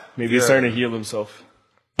 damn. Maybe he's starting to heal himself.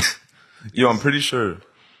 Yo, I'm pretty sure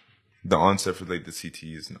the onset for like the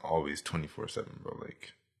CTE isn't always 24/7, bro.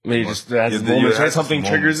 Like, Maybe just has yeah, moments, yeah, right? Something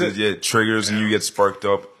triggers it. Yeah, it triggers and you get sparked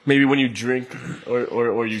up. Maybe when you drink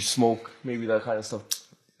or you smoke, maybe that kind of stuff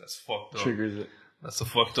That's fucked up. triggers it. That's a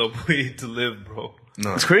fucked up way to live, bro.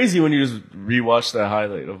 No, It's crazy when you just rewatch that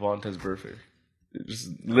highlight of Vontae's birthday. It just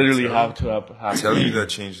literally have to happen. tell you that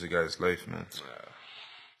changed the guy's life, man.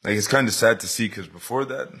 Like, it's kind of sad to see because before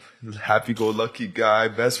that, happy-go-lucky guy,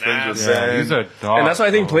 best friends with Yeah, Sam. he's a dog. And that's why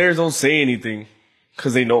I think players don't say anything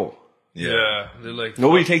because they know. Yeah. They're like,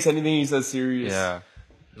 Nobody takes anything he says serious. Yeah.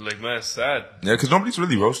 they're like, man, it's sad. Yeah, because nobody's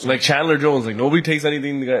really roasting. Like Chandler Jones, like nobody takes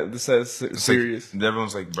anything the guy says It's serious. Like,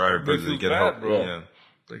 everyone's like, bro, Everybody feels get bad, help, bro. Yeah,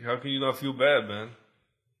 Like, how can you not feel bad, man?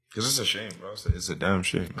 because it's a shame, bro. It's a damn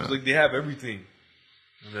shame, man. It's like they have everything.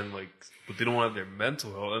 And then, like, but they don't have their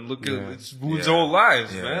mental health. And look at it, it ruins their whole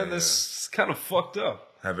lives, Yeah, man. yeah. That's kind of fucked up.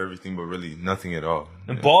 Have everything, but really nothing at all.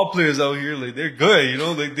 And ball players out here, like, they're good, you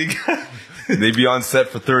know? Like, they got. They be on set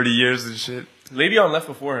for 30 years and shit. Le'Veon left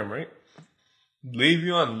before him, right?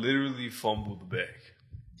 Le'Veon literally fumbled the bag.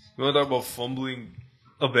 You want to talk about fumbling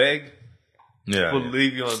a bag? Yeah. But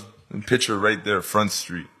Le'Veon. And picture right there, Front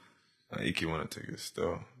Street. Ike want to take it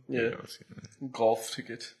still. Yeah. Golf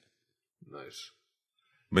ticket. Nice.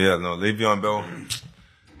 But yeah, no, Le'Veon Bell.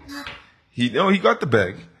 He got the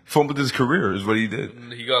bag. Fumbled his career is what he did.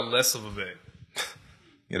 And he got less of a bag.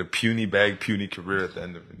 He had a puny bag, puny career at the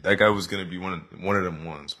end of it. That guy was gonna be one of them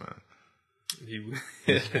ones, man. He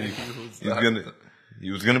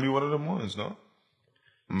was gonna be one of them ones, no?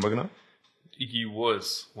 I'm bugging up? He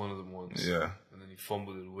was one of the ones. Yeah. And then he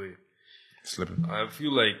fumbled it away. Slipping. I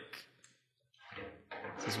feel like,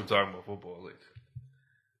 since we're talking about football, like,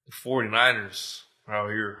 the 49ers are out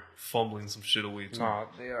here fumbling some shit away, too. Nah,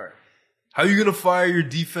 they are. How you going to fire your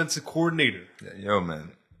defensive coordinator? Yeah, yo,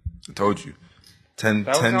 man. I told you. 10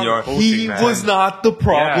 That was not yard the coaching, He man. was not the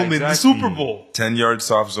problem Yeah, in the exactly. Super Bowl. 10-yard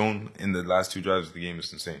soft zone in the last 2 drives of the game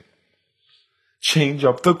is insane. Change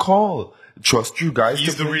up the call. Trust you guys.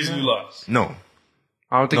 He's to the play reason now. we lost. No.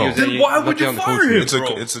 I don't think No. he was Then why would lucky you on the fire coaching. him?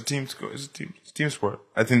 It's a team sport.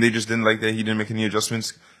 I think they just didn't like that he didn't make any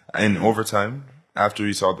adjustments in overtime after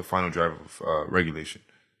he saw the final drive of regulation.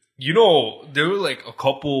 You know, they were like a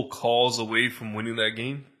couple calls away from winning that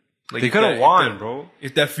game. Like They if could have that- won, if that- bro.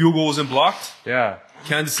 If that field goal wasn't blocked, Yeah.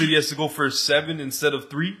 Kansas City has to go for 7 instead of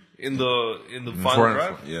 3 in the final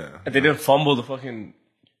drive. Yeah. And they didn't fumble the fucking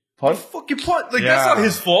punt. Fucking punt. Like, Yeah. that's not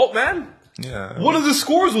his fault, man. Yeah. One of the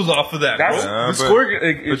scores was off of that, That's bro. Yeah, the but- score. but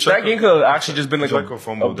That game could have actually just been like Pacheco a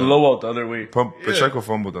fumbled it. blowout the other way. Pacheco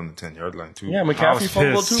fumbled on the 10-yard line too. Yeah, I McCaffrey was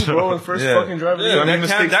fumbled pissed. too, bro. In the first Yeah. fucking drive. of the Yeah,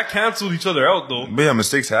 game. that canceled each other out, though. But yeah,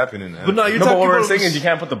 mistakes happen in that. But no, you're No, but talking what we're about saying is you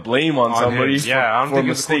can't put the blame on somebody. him. Yeah, I don't for think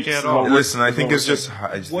it's mistakes. coaching at all. Listen, I think it's One just of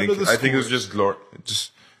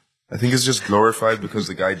the glorified because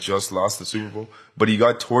the guy just lost the Super Bowl, but he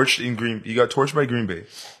got torched by Green Bay.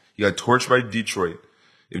 He got torched by Detroit.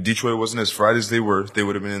 If Detroit wasn't as fried as they would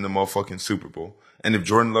have been in the motherfucking Super Bowl. And if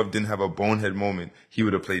Jordan Love didn't have a bonehead moment, he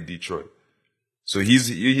would have played Detroit. So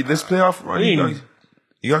this playoff run,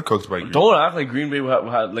 he got cooked by Green Bay. Don't act like Green Bay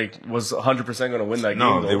was 100% going to win that game.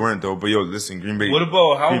 No, though. they weren't though. But yo, listen, Green Bay. What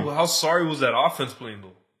about how sorry was that offense playing,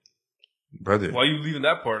 though? brother? Why are you leaving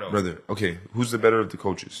that part out? Brother, okay, who's the better of the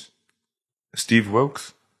coaches? Steve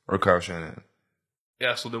Wilkes or Kyle Shanahan?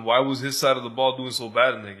 Yeah, so then why was his side of the ball doing so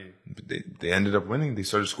bad in that game? But they ended up winning. They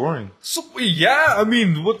started scoring. So, yeah, I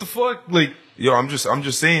mean, what the fuck? Like, Yo, I'm just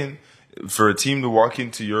saying, for a team to walk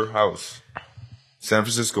into your house, San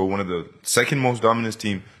Francisco, one of the second most dominant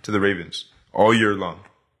team to the Ravens all year long,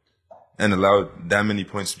 and allow that many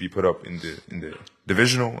points to be put up in the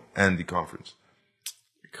divisional and the conference.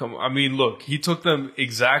 I mean, look, he took them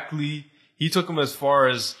as far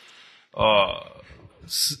as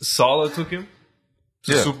Saleh took him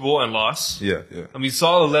to the Yeah. Super Bowl and lost. Yeah. I mean,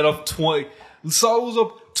 Saleh led up 20. Saleh was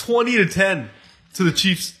up 20-10 to the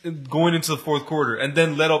Chiefs going into the fourth quarter, and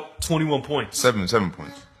then led up 21 points. 7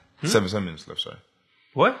 points. 7 minutes left. Sorry,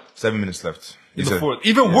 What? 7 minutes left. In the fourth.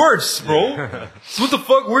 Even worse, bro. So what the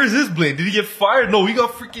fuck? Where's his blame? Did he get fired? No, he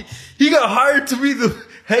got hired to be the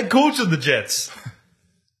head coach of the Jets.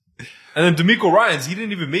 And then DeMeco Ryans, he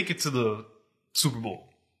didn't even make it to the Super Bowl.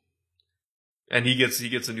 And he gets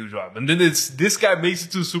a new job. And then this guy makes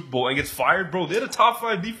it to the Super Bowl and gets fired, bro. They're the top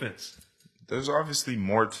 5 defense. There's obviously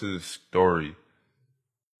more to the story.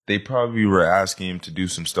 They probably were asking him to do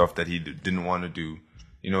some stuff that he didn't want to do.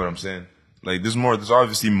 You know what I'm saying? Like, there's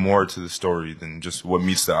obviously more to the story than just what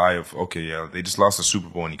meets the eye of, okay, yeah, they just lost the Super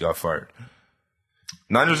Bowl and he got fired.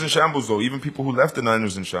 Niners in shambles, though. Even people who left the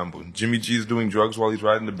Niners in shambles. Jimmy G is doing drugs while he's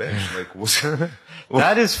riding the bench. Like,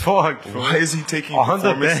 That is fucked, bro. why is he taking On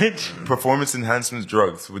the bench? performance enhancement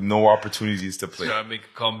drugs with no opportunities to play? Trying to make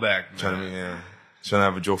a comeback, Trying man. to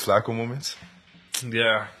have a Joe Flacco moment?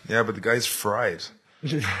 Yeah. Yeah, but the guy's fried.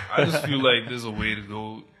 I just feel like there's a way to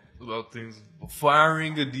go about things.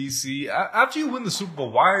 Firing a DC after you win the Super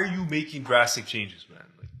Bowl, why are you making drastic changes, man?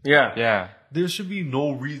 Like, Yeah. there should be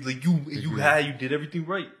no reason. Like you did everything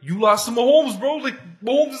right. You lost to Mahomes, bro. Like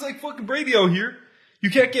Mahomes is like fucking Brady out here. You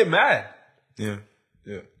can't get mad. Yeah.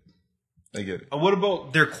 I get it. And what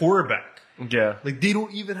about their quarterback? Yeah. Like they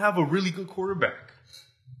don't even have a really good quarterback.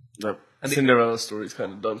 The Cinderella story's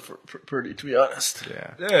kind of done for Purdy, to be honest.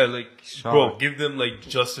 Yeah. Yeah, like bro, give them like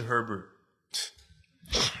Justin Herbert.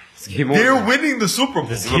 They're winning the Super Bowl.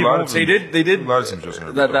 They did A lot of teams just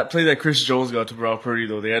never that play that Chris Jones got to Brock Purdy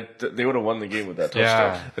though. They would have won the game with that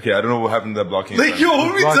touchdown. Yeah. Okay, I don't know what happened to that blocking. Like attack.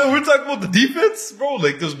 yo, we're talking about the defense, bro.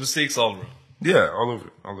 Like there's mistakes all around. Yeah, all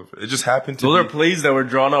over. It just happened to Those be. are plays that were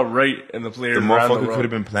drawn out right, and the players The ran motherfucker the could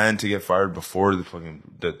have been planned to get fired before the fucking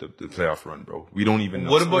the playoff run, bro. We don't even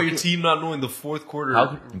know. What about your team not knowing the fourth quarter?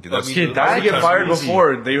 How- That's- Kid, How did they get That's fired crazy.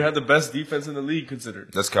 before? They had the best defense in the league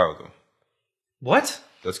considered. That's Kyle though. What?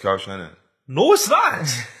 That's Kyle Shanahan. No, it's not.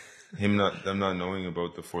 Them not knowing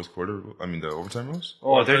about the fourth quarter. I mean the overtime rules.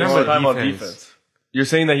 Oh, they're Talking talking about about defense. You're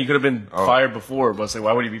saying that he could have been fired before, but it's like,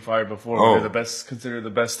 why would he be fired before? Oh. They're the best, considered the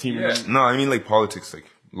best team. in the No, I mean like politics, like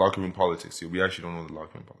locker room politics. Yo, we actually don't know the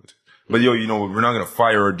locker room politics. But yo, we're not gonna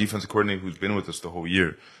fire our defensive coordinator who's been with us the whole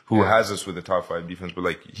year, who has us with the top 5 defense. But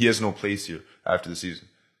like he has no place here after the season.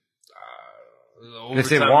 If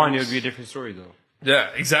they won, it would be a different story, though. Yeah,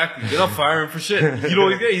 exactly. They're not firing for shit. You know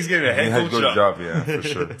what he's getting a head coach job. Yeah,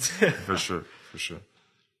 for sure.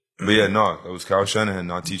 But yeah, no, that was Kyle Shanahan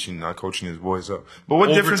not coaching his boys up. But what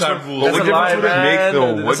difference Overtime rules. What That's a difference would it make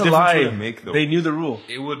though? What That's a difference lie. would it make though? They knew the rule.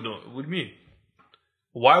 It would know. What do you mean?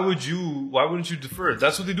 Why wouldn't you defer?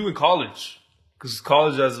 That's what they do in college. Because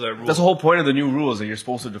college has that rule. That's the whole point of the new rules, that you're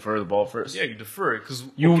supposed to defer the ball first. Yeah, you defer it because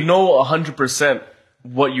You know 100%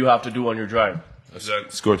 what you have to do on your drive.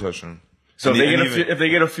 exactly. Score a touchdown. So And if they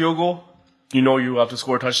get a field goal, you know you have to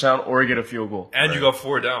score a touchdown or get a field goal. And you got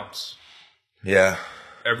 4 downs Yeah.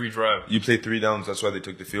 every drive. You play 3 downs. That's why they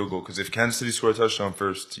took the field goal. Because if Kansas City scored a touchdown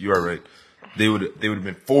first, you are right. They would have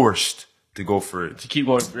been forced to go for it. To keep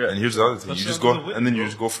going. And Yeah. here's the other thing: you just Touchdown go, doesn't win, and then you bro.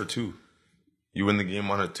 just go for 2. You win the game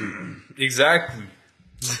on a 2. Exactly.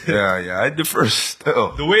 yeah. I defer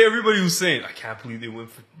still. The way everybody was saying, I can't believe they went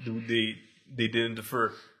for they didn't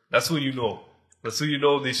defer. That's when you know. That's when you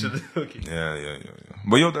know they should. Okay. Yeah.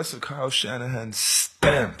 But yo, that's a Kyle Shanahan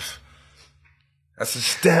stamp. That's a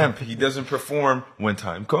stamp. He doesn't perform when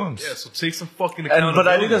time comes. Yeah. So take some fucking accountability. But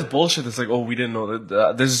I think that's bullshit. It's like, oh, we didn't know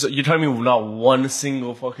that. You're telling me not one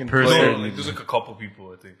single fucking player. No, like, there's like a couple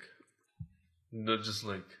people. I think. They're just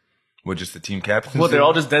like. What, just the team captains? What, they're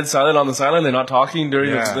all just dead silent on the sideline? They're not talking during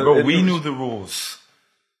Yeah. the... Bro, we knew the rules.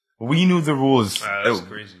 We knew the rules. That's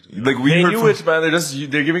crazy. Dude. Like we They heard knew from, it, man.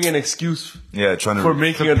 They're giving an excuse trying to for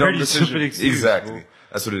making a dumb Pretty decision. stupid excuse. exactly.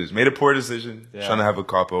 That's what it is. Made a poor decision. Trying to have a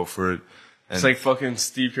cop out for it. And, It's like fucking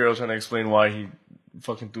Steve Carroll trying to explain why he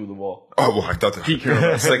fucking threw the ball. oh, well, I thought that. Pete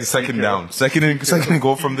Carroll. second down, second and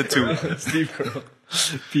goal from the 2. Steve Carroll.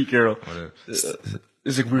 Pete Carroll.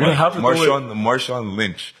 It's like, we're going to have to do it. Marshawn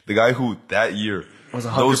Lynch, the guy who that year Was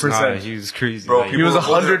those- 100%. He was crazy. Bro, Like, people was were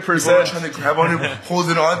holding- 100%. people were trying to grab on him,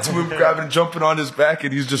 holding on to him, grabbing, jumping on his back,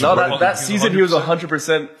 and he's just No, running. that He's season he was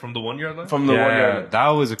 100% From the 1 yard line. from the 1 yeah, yard. that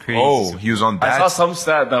was a crazy. Oh, he was on I that. saw some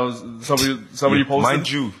stat that was somebody posted. Mind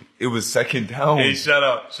you, it was second down. Hey, shout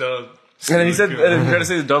out. And then he said, and then he tried to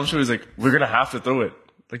say the dumb shit. He's like, we're gonna have to throw it.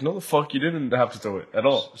 Like, no, the fuck, you didn't have to throw it at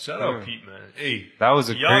all. Shout out Pete, man. Hey, That was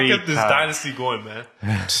a y'all great kept this pass. dynasty going, man.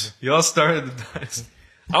 Y'all started the dynasty.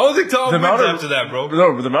 I don't think Tom wins amount of- after that, bro.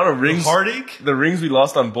 No, but the amount of rings, Heartache. the rings we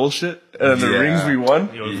lost on bullshit, and the Yeah. rings we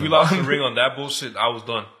won. Yo, if we lost the ring on that bullshit, I was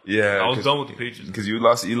done. Yeah, I was done with the Patriots. because you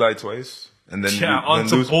lost Eli twice, and then Yeah, you, on then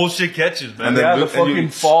some lose. bullshit catches, man. And then Yeah, the look- and you- fucking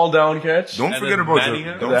fall down catch. Don't And forget then about Manning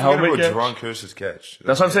had- don't The forget helmet about catch? Jerron Kearse's catch.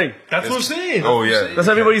 That's what I'm saying. That's what I'm saying. Oh, That's what I'm yeah. saying. That's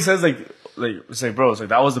how everybody says, like, it's like, bro, it's like,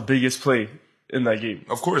 that was the biggest play in that game.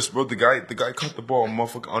 Of course, bro. The guy caught the ball,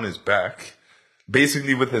 motherfucker, on his back,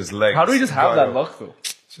 basically with his legs. How do we just have that Got it. luck, though?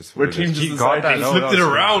 It's just Where what it teams is. just got decide that to low. Flipped it that's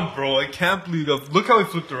around, bro. I can't believe that. Look how he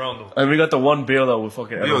flipped around, though. And we got the one bailout with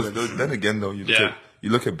fucking Yo, Edelman. then again, though, you Yeah.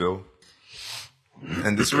 look at Bill,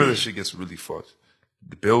 and this is where the shit gets really fucked.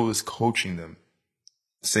 The Bill is coaching them,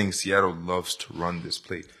 saying Seattle loves to run this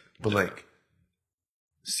play, but like,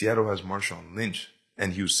 Seattle has Marshawn Lynch.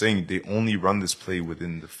 And he was saying they only run this play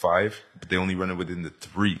within the 5, but they only run it within the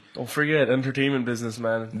 3. Don't forget, entertainment business,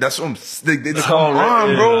 man. That's what I'm. They It's come all on,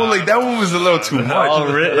 written. bro. Like that one was a little too much. all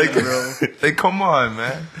written, like, bro. like, come on,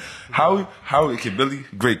 man. How? Okay, Billy,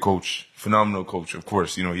 great coach, phenomenal coach. Of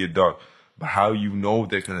course, you know he a dog. But how you know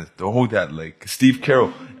they're gonna throw that like Steve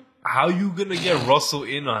Carroll? How you gonna get Russell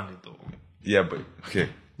in on it though? Yeah, but okay.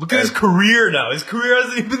 Look at his career now. His career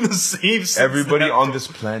hasn't even been the same since Everybody that, on bro. this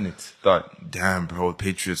planet thought, damn, bro,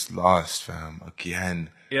 Patriots lost, fam, again.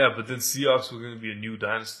 Yeah, but then Seahawks were gonna be a new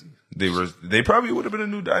dynasty. They probably would have been a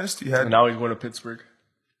new dynasty had. And now he's going to Pittsburgh.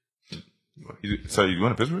 Sorry, you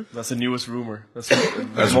going to Pittsburgh? That's the newest rumor. That's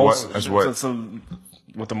As what? As what? That's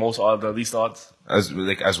with the most odds, the least odds. As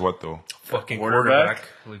what though? Fucking Quarterback? quarterback.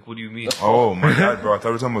 Like, what do you mean? Oh my god, bro! I thought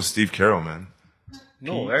we were talking about Steve Carroll, man.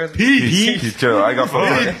 No, that's Pete Carroll. I got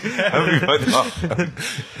fucked.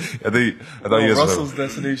 I thought you guys Russell's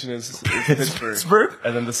destination is Pittsburgh. Pittsburgh.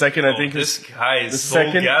 And then the second, I think, This is guy is the so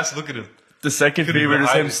second- gassed. Look at him. the second couldn't favorite even is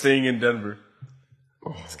hide him it. staying in Denver.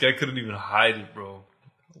 This guy couldn't even hide it, bro.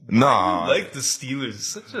 Nah, Like the Steelers. It's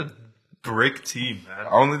such a brick team, man.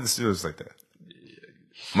 only the Steelers like that.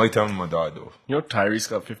 Mike Tomlin, my dog, though. You know, Tyrese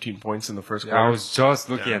got 15 points in the first I quarter. was just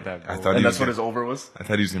looking at that, bro. I thought And he that's was. what his over was. I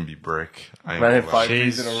thought he was gonna be brick. I ain't Man gonna hit lie. 5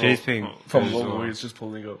 threes in a row. Shay's paying From as low well. weights, just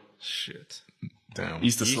pulling up. Shit. Damn.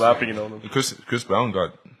 He's the slapping it on him. Chris Brown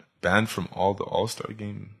got banned from all the All-Star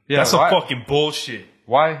game. Yeah, That's why? some fucking bullshit.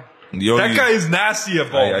 Why? Yo, That guy is nasty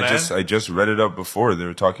at ball, man. I just read it up before. They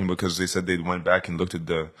were talking because they said they went back and looked at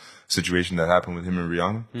the situation that happened with him and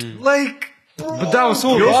Rihanna. Like, bro. But that was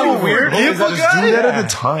so You know what's long so weird? ago. Just do that at the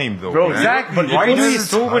time, though, Bro, man. exactly. But why It do was you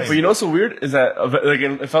so much? But you know what's so weird is that like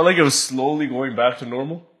it felt like it was slowly going back to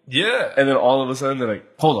normal, Yeah. and then all of a sudden they're like,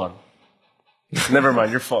 "Hold on, never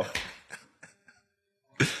mind, you're fucked."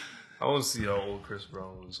 I want to see how old Chris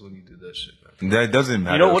Brown was when he did that shit, man. That doesn't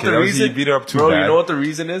matter. You know what Okay, the that was- reason? He beat her up too bro, bad. you know what the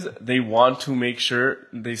reason is? They want to make sure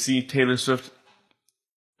they see Taylor Swift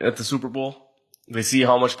at the Super Bowl. They see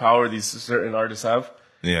how much power these certain artists have,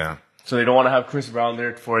 Yeah. so they don't want to have Chris Brown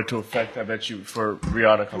there for it to affect. I bet you for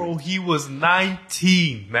Rihanna coming. Bro, he was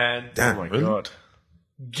 19, man. Damn, Oh my really? god.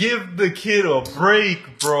 Give the kid a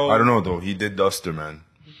break, bro. I don't know, though. He did dust her, man.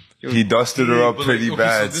 He dusted her up But, pretty like, okay,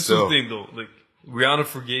 bad, So this so. is the thing, though. Like, Rihanna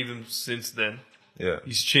forgave him since then. Yeah.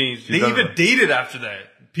 He's changed. She's They done even it. dated after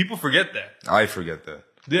that. People forget that. I forget that.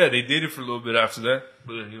 Yeah, they dated for a little bit after that.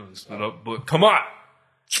 But then, they split up. But come on.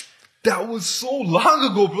 That was so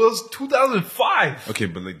long ago, bro. It was 2005. Okay,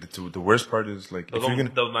 but like the worst part is like, if you're gonna.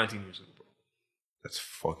 That was 19 years ago, bro. That's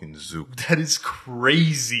fucking zook. That is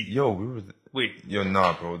crazy. Yo, we were. Wait. Yo,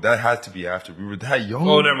 nah, bro. That had to be after. We were that young.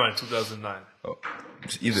 Oh, never mind. 2009. Oh,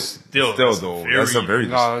 either. Still, Still that's though. very- That's a very.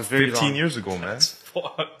 No, that's very 15 long. years ago, man.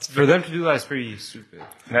 Fucked. For them to do that is pretty stupid.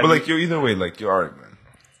 But like, yo, either way, like, yo, alright, man.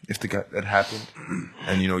 If the guy that happened,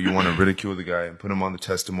 and you know, you want to ridicule the guy and put him on the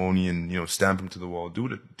testimony and you know, stamp him to the wall, do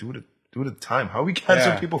it at the time. How we cancel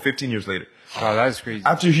Yeah. people 15 years later Oh, that is crazy.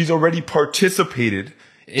 after he's already participated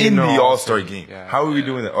in the the All-Star All-Star, game? yeah. How are we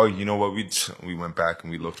doing that? Oh, you know what? We went back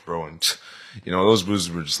and we looked, bro, and you know, those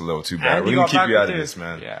bruises were just a little too bad. And We're he gonna got keep back you out with of it. this,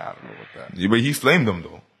 man. Yeah, I don't know about that. Yeah, but he flamed them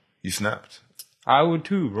though. He snapped. I would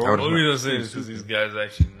too, bro. I would- The only reason I'm saying is because these guys are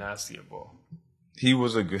actually nasty at ball. He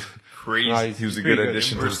was a good. Crazy. No, He was a pretty good good.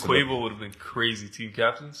 addition to Him the versus Quavo would have been crazy team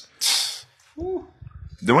captains.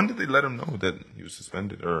 The when did they let him know that he was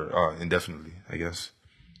suspended or indefinitely? I guess.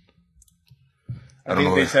 I don't think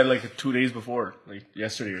know. they said like 2 days before, like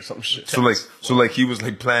yesterday or some shit. So like he was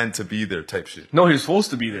like planned to be there type shit. No, he was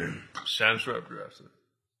supposed to be there. Shannon Sharp drafted.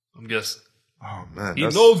 I'm guessing. Oh man, He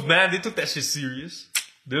knows, man. They took that shit serious.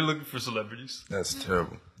 They're looking for celebrities. That's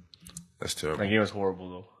terrible. That's terrible. That game was horrible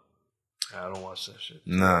though. I don't watch that shit.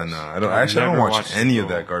 Nah. I don't never watch watched any it, of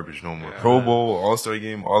bro. that garbage no more. Pro Bowl, All-Star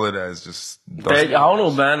game, all of that is just. I don't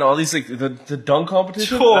know, man. All these like the dunk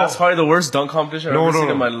competition. Yo. That's probably the worst dunk competition I've ever seen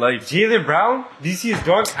in my life. Jalen Brown, do you see his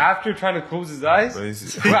dunk after trying to close his eyes?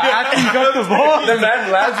 Crazy. But after he dunked the ball, The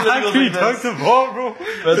man lands and after he goes like dunked this. the ball, bro.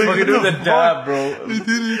 Let's fucking do the dab, bro.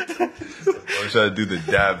 I wish I'd do the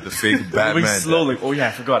dab, the fake Like Batman. slow, like, oh yeah,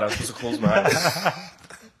 I forgot. I was supposed to close my eyes.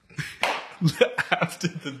 After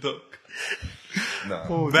the dunk.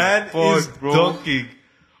 Nah. Man is dunking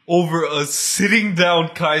over a sitting down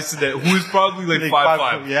Kai Cenat, who is probably like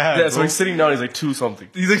 5'5". Yeah, Yeah, so bro. he's sitting down. He's like 2 something.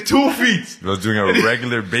 He's like 2 feet. I was doing a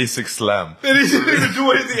regular basic slam. And he didn't even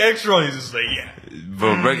do anything extra on it. He's just like, yeah.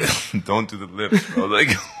 But don't do the lips, bro. Like,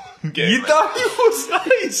 You thought he was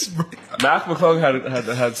nice, bro. Mac McClung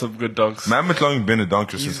had some good dunks. Matt McClung been a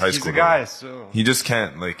dunker since high He's school. a guy, though. so. He just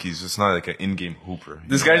can't, like, he's just not like an in-game hooper.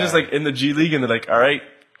 This guy's just like in the G League, and they're like, all right,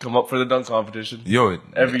 come up for the dunk competition. Yo,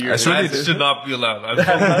 Every year. I swear That should not be allowed.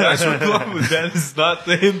 I swear to God, that is not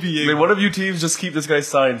the NBA. Like, one of you teams just keep this guy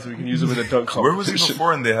signed so we can use him in the dunk competition. where was he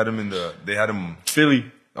before? And they had him.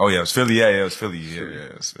 Philly. Oh yeah, it was Philly. Yeah, it was Philly. Yeah,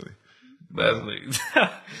 it was Philly. That's like,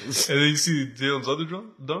 and then you see Jalen's other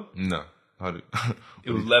dunk? No, how did?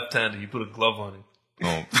 It was left-handed. He put a glove on it.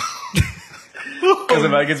 Oh, Because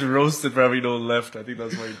if I gets roasted for having no left, I think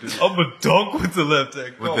that's why he did it. I'm a dunk with the left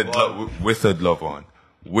hand. with a glove on,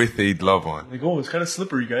 with a glove on. Like, oh, it's kind of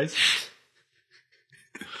slippery, guys.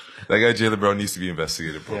 That guy Jalen Brown needs to be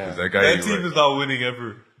investigated, bro. 'Cause that guy, That team is not winning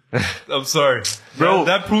ever. I'm sorry, Bro.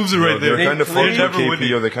 That proves it right they're there. kind of fucked with never KP. winning.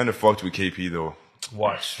 Yo, they're kind of fucked with KP though.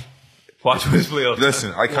 Watch this playoff.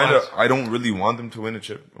 Listen, I don't really want them to win a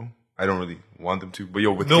chip. Bro. I don't really want them to. But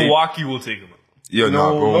yo, with Milwaukee will take him. Yo, nah,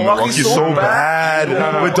 bro. Milwaukee's Milwaukee's so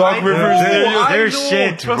bad. With Doc Rivers, They're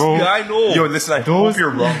shit, Trust bro. me, I know. Yo, listen, I hope you're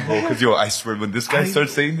wrong, bro. Because, yo, I swear, when this guy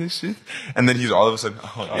starts saying this shit, and then he's all of a sudden,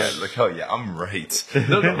 oh, yeah, like, hell yeah, I'm right.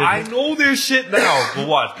 No, I know their shit now. But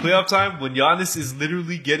watch, playoff time, when Giannis is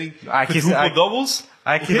literally getting quadruple doubles,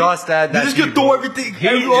 I cannot stand that. they just gonna throw everything.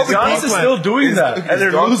 Giannis is still doing that, and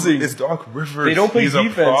they're losing. It's Doc Rivers. They don't play He's a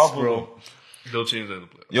defense, problem. bro. They'll change that in the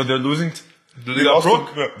playoffs. Yo, they're losing. Do they got Brook?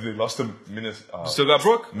 They lost to Still got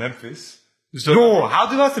Brook? Memphis. No, how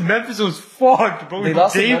they lost to Memphis? It was fucked, bro. They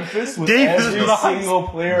lost to Memphis with every single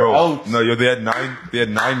player Bro, out. no, yo, they had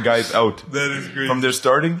nine guys out. That is great. From their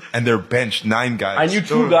starting and their bench, 9 guys. I knew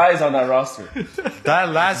 2 guys on that roster. That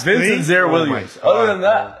last Vince play, and Zaire oh my Williams. God, Other than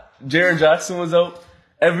that, Jaren Jackson was out.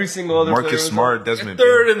 Every single other player Marcus was Smart, Desmond.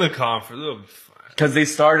 Third in the conference. They'll be fine. because they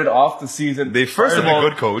started off the season. They first of fired a all,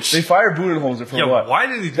 good coach. They fired Budenholzer for Yeah, what? why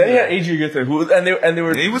did he do Then he that? had Adrian Gifford, and they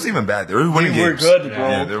were He wasn't even bad. They were winning They were games. good, bro.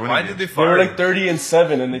 Yeah, they were winning Why games. did they they fire were him? like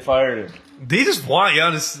 30-7, and they fired him. They just want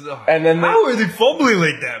Giannis. And then how are they fumbling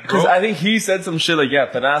like that, bro? Because I think he said some shit like, "Yeah,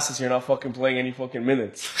 Thanasis, you're not fucking playing any fucking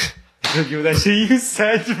minutes." Yo, that shit you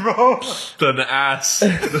said, bro. Done ass. For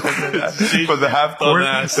the half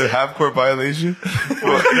court violation.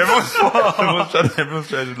 Well, everyone's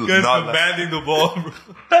trying to Guys not demanding the ball, bro.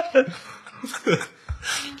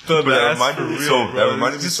 But that reminded me so. bro. That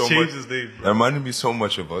reminded me Just so change much. his name, That reminded me so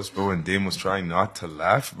much of us, bro. When Dame was trying not to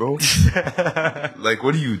laugh, bro. Like,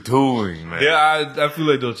 what are you doing, man? Yeah, I feel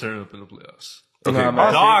like they'll turn it up in the playoffs. Okay, Nah,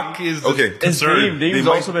 man. Doc is Okay. concerned. Dame's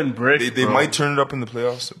might- also been bricked, They bro. might turn it up in the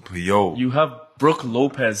playoffs, but yo, You have Brooke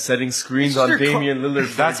Lopez setting screens on Damian Lillard.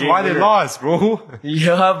 for That's the game why they winner. lost, bro. You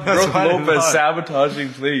have That's Brooke why they Lopez lost. sabotaging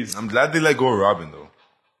plays. I'm glad they let go of Robin though,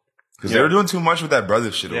 because they were doing too much with that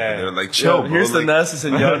brother shit Yeah. over there. Like, chill, Yo, bro. here's like, Thanasis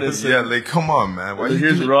and Giannis. yeah, like, come on, man. Why you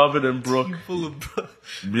Here's do- Robin and Brooke. Full of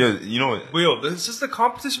Yeah, you know what? But yo, it's just a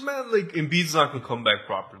competition, man. Like Embiid's not gonna come back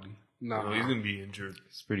properly. No. You know, he's gonna be injured,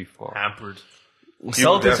 It's pretty far. hampered.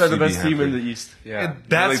 Celtics are the definitely be best team in hampered. the East. Yeah. And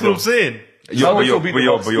that's Like what I'm those- saying. Yo, but Celtics will beat the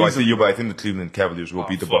Bucks easily. I think the Cleveland Cavaliers will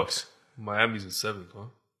beat the fuck. Bucks. Miami's in 7th, huh?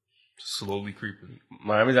 Slowly creeping.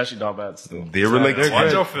 Miami's actually not bad still. They were like Watch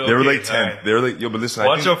 10th. out for- They were okay, like 10th. alright. They were like, yo, but listen,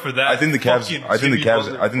 Watch out for that I think the Cavs. fucking I think the Jimmy Cavs.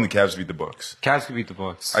 Butler. I think the Cavs beat the Bucks. Cavs could beat the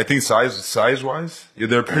Bucks. I think size wise, yeah,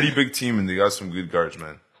 they're a pretty big team and they got some good guards,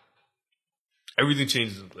 man. Everything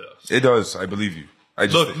changes in playoffs. It does. I believe you. I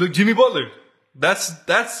just Look, Jimmy Butler. That's.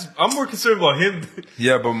 I'm more concerned about him.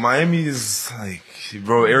 yeah, but Miami is like,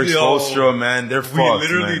 bro, Eric Yo, Spoelstra, man, they're We fucked,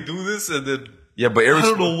 literally man. do this, and then Yeah, but Eric. I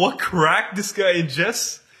don't know what crack this guy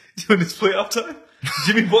ingests when it's playoff time.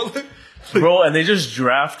 Jimmy Butler. Bro, and they just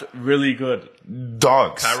draft really good.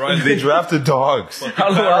 Dogs. Pat Riley. They drafted dogs. I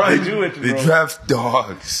don't know how they do it, They bro. draft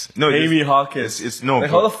dogs. No, Amy Hawkins. It's no. Like,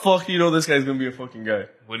 bro. how the fuck do you know this guy's gonna be a fucking guy?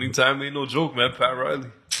 Winning time ain't no joke, man. Pat Riley.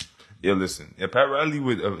 Yeah, listen. Yeah, Pat Riley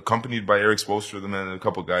with accompanied by Eric Spoelstra, the man, and a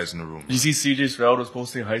couple guys in the room. Did you see CJ Stroud was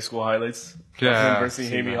posting high school highlights? Yeah, Versus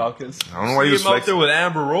seen Amy that. Hawkins. I don't know why he was See him out there flexing. with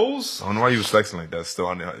Amber Rose. I don't know why he was flexing like that still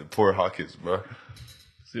on the poor Hawkins, bro.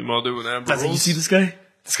 See him out there with Amber That's like, you Rose. see this guy?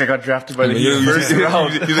 This guy got drafted by the Yeah, Heat first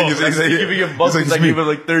round. he's like, Giving him he's buckets. like, I it's me. gave him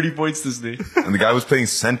like 30 points this day. And the guy was playing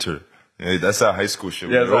center. Yeah, that's that high school shit.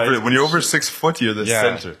 Yeah, When you're that's over- high when you're school over 6 foot, you're the Yeah,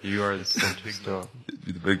 center. you are the center still.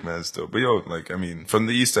 You're the big man still. But yo, like, I mean, from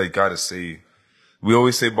the East, I gotta say, we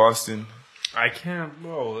always say Boston. I can't,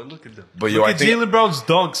 bro. Look at them. But yo, Look I at think Jalen Brown's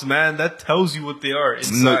dunks, man. That tells you what they are no,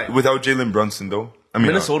 inside. without Jalen Brunson though. I mean,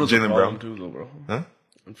 Minnesota's a Jalen problem Brown, too, though, bro. huh?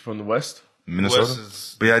 From the West. Minnesota. West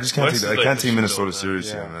is- But yeah, I just can't West take. is I like can't the take shit Minnesota though,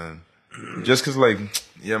 seriously, Yeah. man. Just because, like,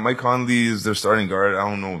 yeah, Mike Conley is their starting guard. I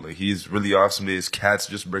don't know. Like, he's really off some days. Cats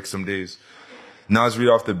just brick some days. Nas Reed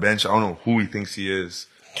off the bench. I don't know who he thinks he is.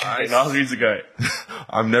 Now he's the guy.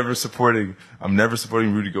 I'm never supporting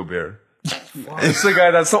Rudy Gobert. That's the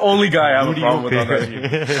guy. That's the only guy I have a problem with on that team.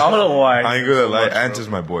 I don't know why. I ain't gonna lie. Ant is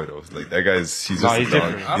my boy though. Like that guy's he's just he's a dog.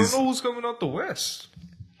 different. I don't know who's coming out the West.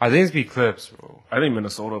 I think it's be Clips, bro. I think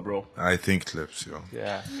Minnesota, bro. I think Clips, yo.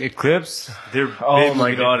 Yeah. Eclipse, they're Oh big my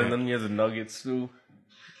moving god! in And then you have the Nuggets too.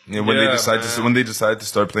 Yeah, when Yeah, they decide to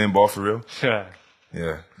start playing ball for real. there.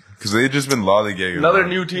 Yeah, because they just been lollygagging. Another around.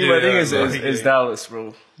 new team, I think, is Nuggets. Dallas,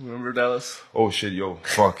 bro. Remember Dallas? Oh shit, yo,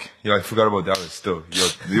 fuck. Yo, I forgot about Dallas. Still, yo,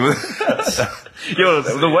 Yo,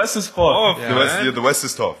 the West is fucked. the West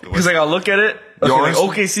is tough. The Because West, like I look at it, Yo, okay, like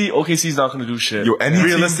honestly- OKC's not gonna do shit. yo, any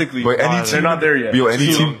realistically, team, but any team, they're not there yet. Yo, any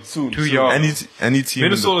team, soon. Too young. any team,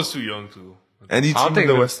 Minnesota's too young too. any don't team in think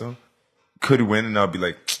the that- West though could win, and I'll be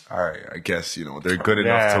like, all right, I guess they're good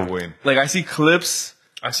enough Yeah. to win. Like I see Clips.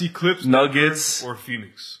 I see Clips, Nuggets. Denver, or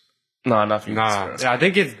Phoenix. Nah, not Phoenix. Nah, bro. yeah, I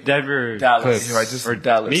think it's Denver, Dallas. Clips, Yeah, I just- or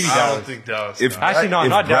Dallas. Maybe I Dallas. don't think Dallas. If Actually, no, if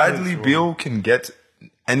not Dallas, Bradley bro. Beal can get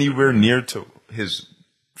anywhere near to his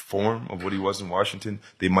form of what he was in Washington,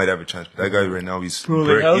 they might have a chance. But that guy right now, he's Bro,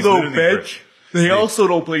 they have he's no literally bench. They also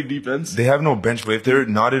don't play defense. They have no bench, but if they're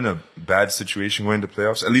not in a bad situation going to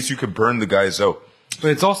playoffs, at least you could burn the guys out.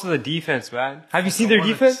 But it's also the defense, man. Have you seen their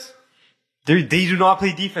defense? They do not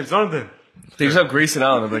play defense. None of them. They just have Grayson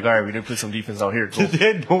Allen. I'm like, all right, we need to play some defense out here. Go,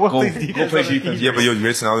 no one go, plays go defense. play defense. Yeah, but yo,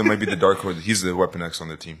 Grayson Allen might be the dark horse. He's the weapon X on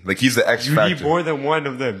the team. Like he's the X You factor. need more than one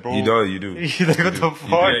of them, bro. You do, you do. Like, what the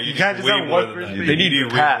fuck? Yeah, You can't just way have more one than person. that. They need way more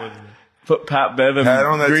Pat. than that. Put Pat Bev and Pat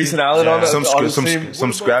on that Grayson team. Allen on, Some on the some same.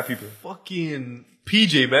 some scrappy. Fucking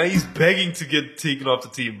PJ, man, he's begging to get taken off the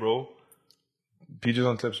team, bro. PJ's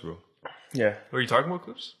on Clips, bro. Yeah. Are you talking about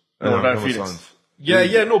Clips? No, not no, Phoenix. Suns.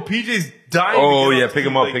 Yeah, no, PJ's dying. Oh to get yeah, off pick the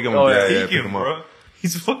him team, up, like, pick him oh, up. yeah, Yeah, yeah, Take pick him, him up. bro.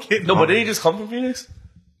 He's fucking No, but didn't he just come from Phoenix?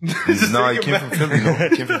 No, he came from Philly. No,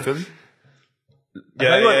 he came from Philly.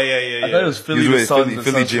 Yeah. I thought it was Philly. He with was Suns Philly, and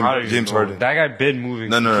Philly Suns. How do James, you James know? Harden. That guy been moving.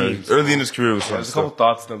 No. teams. Early in his career was There's Suns. a couple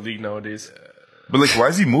thoughts in the league nowadays. But like, why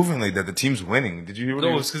is he moving like that? The team's winning. Did you hear what he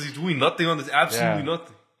No, was? it's because he's doing nothing on this. Absolutely Yeah.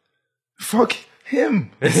 nothing. Fuck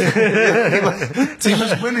him. Team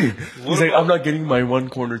is winning. He's like, I'm not getting my one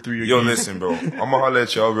corner three Yo, again. listen, bro. I'm gonna holler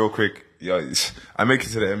at y'all real quick. Yo, I make it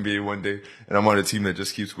to the NBA one day, and I'm on a team that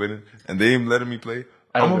just keeps winning, and they ain't letting me play.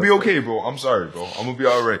 I'm gonna be okay, bro. I'm sorry, bro. I'm gonna be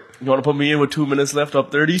all right. You want to put me in with 2 minutes left,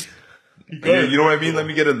 up 30? You know what I mean? Let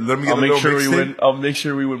me get a I'll little make sure we mixtape. win. I'll make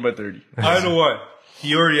sure we win by 30. I know why.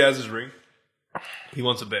 He already has his ring. He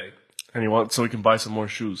wants a bag. And you want so we can buy some more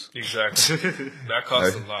shoes. Exactly. That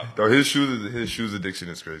costs a lot. Though his shoes addiction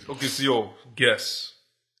is crazy. Okay, so yo, guess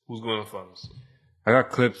who's going to finals? I got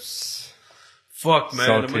Clips. Fuck, man.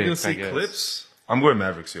 Am I gonna Celtics, say I guess. Clips? I'm going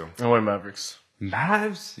Mavericks, yo. I want Mavericks.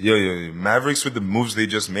 Mavs? Yo. Mavericks with the moves they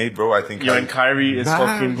just made, bro. I think. Yo, and Kyrie is Nah.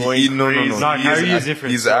 fucking going No. crazy. Nah, Kyrie is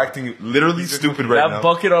different. He's acting literally stupid right That now.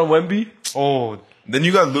 bucket on Wemby? Oh, Then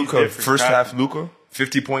you got Luca, different. first half Luca,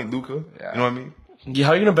 50-point Luca. Yeah. You know what I mean? Yeah,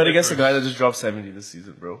 how are you gonna bet against a guy that just dropped 70 this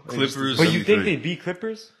season, bro? Clippers. but you think 73. they'd beat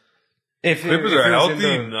Clippers? If Clippers if are it was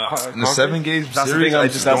healthy? in the Nah. co- In a conference? 7-game That's the series, thing. I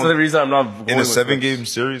just That's the don't. reason I'm not going In a with 7-game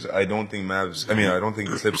series, I don't think Mavs. I mean, I don't think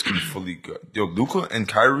Clips can fully go. Yo, Luca and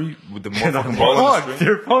Kyrie with the motherfucking ball on the Fuck, string.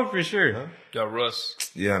 they're pumped for sure. Got Russ.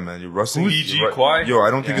 Yeah, man, you're rusting. PG, you're Kawhi? Yo,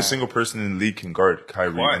 I don't think Yeah. a single person in the league can guard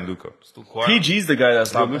Kyrie Kawhi. and Luca. Still quiet. PG's the guy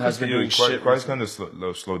that's not, Luka's has been doing shit. Kawhi's kind of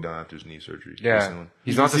slowed down after his knee surgery. Yeah, recently.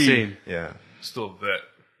 he's not the see- same. Yeah. Still a vet.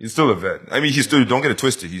 He's still a vet. I mean, he's still, don't get it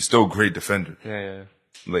twisted. He's still a great defender. Yeah.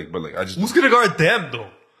 But I just. Who's gonna guard them though?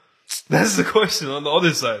 That's the question on the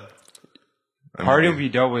other side. I mean, Harden will be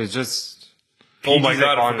dealt with just. Oh my PG's god,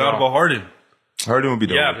 I like on forgot and about off. Harden. Harden will be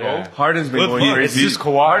done. Yeah, with. bro. Yeah. Harden's been Good going luck. crazy. It's just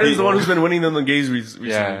Kawhi. Harden's the one who's been winning them the games recently.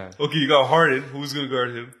 Yeah. Okay, you got Harden. Who's gonna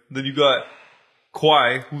guard him? Then you got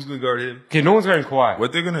Kawhi. Who's gonna guard him? Okay, no one's guarding Kawhi.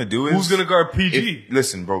 What they're gonna do is Who's gonna guard PG?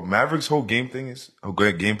 listen, bro. Maverick's whole game plan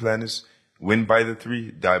is win by the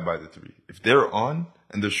 3, die by the 3. If they're on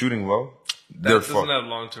and they're shooting well, That they're doesn't fucked. have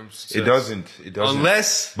long term success. It doesn't.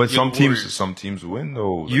 Unless But you're some the teams, Warriors. some teams win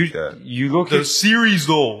though. Like You that. you look The at series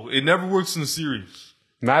though, it never works in the series.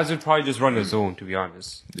 Mavs would probably just run the zone, to be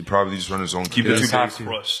honest. They probably just run his own. Keep They it just two have days. to.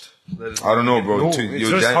 Crushed. That is- I don't know, bro. No, Two- it's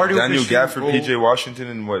yo, just harder with Daniel the shoot, Gafford, bro. PJ Washington,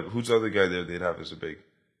 and what? Who's the other guy there? They'd have as a big,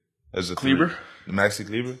 as a Kleber? three? Maxi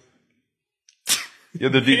Kleber. Yeah,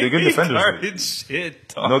 they're good defenders. Guarded shit,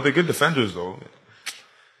 dog. No, they're good defenders though.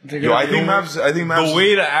 Yo, I think Mavs. The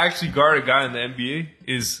way to actually guard a guy in the NBA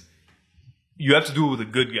is you have to do it with a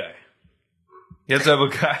good guy. You have to have a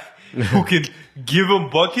guy who can give him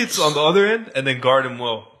buckets on the other end and then guard him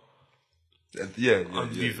well. Yeah.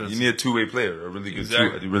 On defense. You need a two-way player, a really good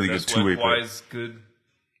Exactly. a really That's good two-way why player. Kawhi's good.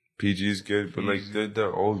 PG's good, but like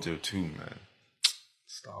they're older too, man.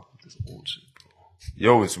 Stop with this old shit, bro.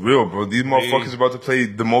 Yo, it's real, bro. These motherfuckers about to play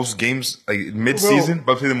the most games like mid-season,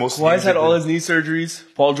 but play the most. Kawhi's games had all his knee surgeries.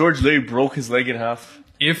 Paul George literally broke his leg in half.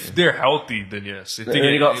 If they're healthy, then yes. If, And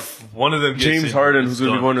then you got if one of them gets James injured, Harden, it's who's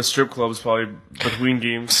going to be done. going to strip clubs probably between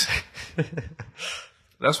games.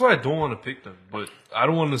 That's why I don't want to pick them, but I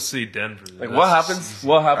don't want to say Denver. Like, what happens?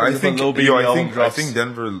 What happens if a Lil Baby album I drops? think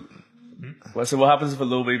Denver. I said, what happens if a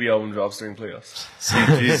Lil Baby album drops during playoffs?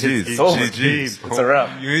 GG's. It's over. GG's. It's a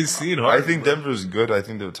wrap. You ain't seen I Harden. think Denver's good. I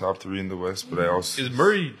think they're top 3 in the West, but I also Is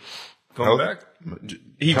Murray coming back?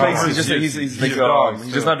 He plays. He's He's a dog,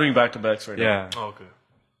 he's just not doing back to backs right now. Yeah. Oh, okay.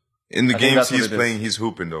 in the I think games that's what he's it is. playing, he's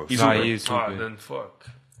hooping though. He's Nah, hooping. he is Ah, hooping. then fuck.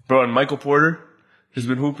 Bro, and Michael Porter has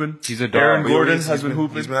been hooping. He's a dog. Aaron But Gordon He's has been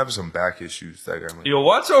hooping. He's been having some back issues. That guy. Man. Yo,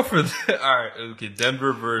 watch out for that. All right, okay.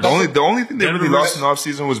 Denver versus The only thing they Denver really lost in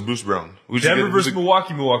versus- the offseason was Bruce Brown. Which is Denver good. versus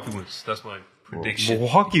Milwaukee. Milwaukee wins. That's my prediction.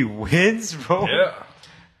 Milwaukee wins, bro. Yeah.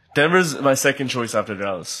 Denver's my second choice after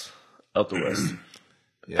Dallas out the West.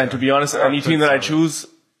 Yeah. And to be honest, any team that I choose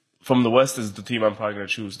from the West is the team I'm probably going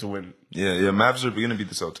to choose to win. Yeah, Mavs are gonna beat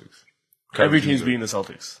the Celtics. Every team's beating the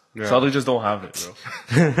Celtics. Celtics just don't have it,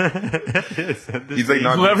 bro. He's like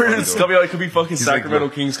not. Whoever being funny, is though. coming out, it could be fucking He's like Sacramento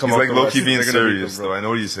low- Kings come He's out like the low West. key being They're gonna beat serious them, though. bro. I know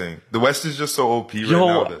what he's saying. The West is just so OP right Yo,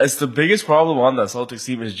 now. That, it's the biggest problem on that Celtics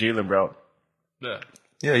team is Jaylen Brown. Yeah.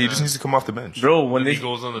 yeah, he just needs to come off the bench. Bro, when He they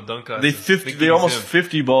goes on the dunk contest. they Thinking almost he's him.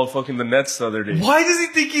 50 ball fucking the Nets the other day. Why does he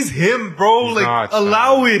think he's him, bro? He's like, not,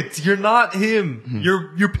 allow it. You're not him.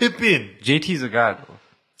 You're Pippin. JT's a god, bro.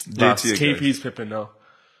 That's JT again. KP's Pippin now.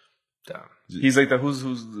 Damn. He's like the who's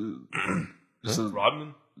the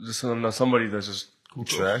Rodman. just somebody that's just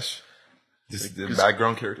Trash. Just the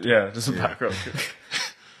background character. yeah, just a background.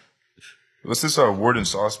 What's this Warden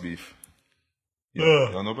Sauce beef?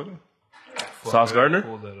 Y'all know about it? Sauce Gardner?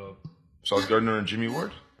 Pull that up. Sauce Gardner and Jimmy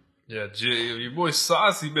Ward? Yeah, your boy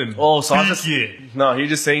Sauce, he been Oh, Sauce is, peaking. no, he's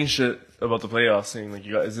just saying shit about the playoffs, saying like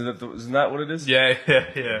you guys isn't that what it is?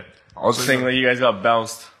 Yeah. Also Saying like you guys got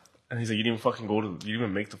bounced, and he's like you didn't even fucking you didn't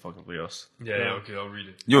even make the fucking playoffs. Yeah, okay, I'll read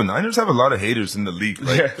it. yo, Niners have a lot of haters in the league.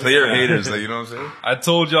 Like player haters, like you know what I'm saying? I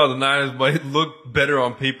told y'all the Niners might look better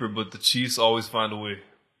on paper, but the Chiefs always find a way.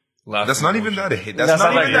 That's not even that a hate. That's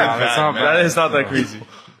not even that that's bad, not man. bad. That is not that crazy.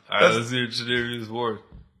 All right, let's hear Jadarius Ward.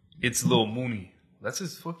 It's Lil Mooney. That's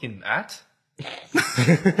his fucking at?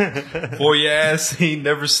 Boy, your ass ain't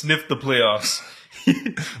never sniffed the playoffs.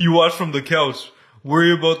 You watch from the couch.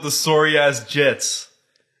 Worry about the sorry ass Jets.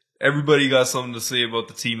 Everybody got something to say about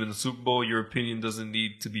the team in the Super Bowl. Your opinion doesn't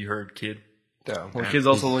need to be heard, kid. Damn. Well, kid's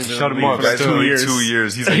also only been Shut in him the up. league for Guys, 2 only years. 2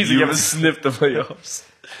 years. He's He's like, like, you you haven't sniffed the playoffs.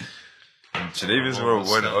 Tre'Davious Ward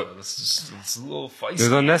won. It's a little feisty. It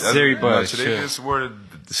was unnecessary, but shit. Tre'Davious Ward.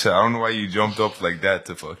 I don't know why you jumped up like that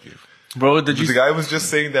to fuck you. Bro, did The you guy was just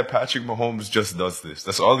saying that Patrick Mahomes just does this.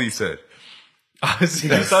 That's all he said.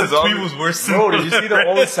 Honestly, I thought That's all tweet it- was worse than Bro, did you see the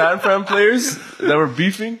old San Fran players that were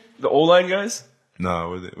beefing? The O-line guys?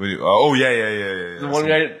 No, oh yeah. The one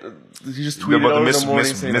guy, he just tweeted About the out miss- in the morning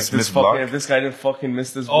miss- saying, miss- like, miss this block? fucking, if this guy didn't fucking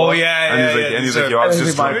miss this Oh block. yeah, And he's like, yo, I was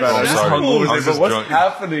just my drunk. bad. Oh, I'm just sorry. hungover. I was But just what's drunk.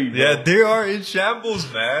 happening? Bro? Yeah, they are in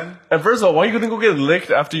shambles, man. And first of all, why are you gonna go get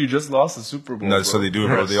licked after you just lost the Super Bowl? No, bro? so they do,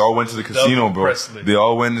 bro. They all went to the was casino, a bro. press lick. They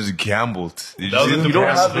all went and gambled. Did you That was see a them?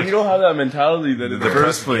 You don't have that mentality that in the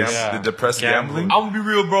first place. Yeah. The depressed gambling. I'm gonna be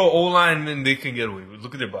real, bro. O-line men, they can get away with.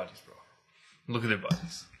 Look at their bodies, bro. Look at their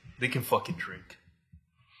bodies. They can fucking drink.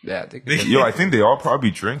 Yeah, they Yo, I think they all probably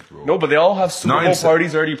drink, bro. No, but they all have Super Not Bowl even-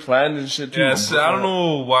 parties already planned and shit too. Yes, I don't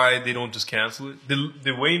know why they don't just cancel it.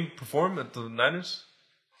 Did Wayne perform at the Niners?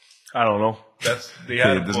 I don't know. That's they Hey,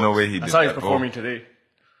 had. it there's booked. no way he did That's how he's that, bro. performing today.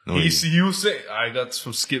 No, He was saying, I got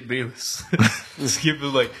from Skip Bayless. Skip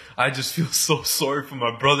was like, I just feel so sorry for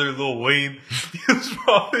my brother, Lil Wayne. He was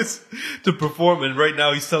promised to perform, and right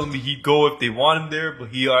now he's telling me he'd go if they want him there, but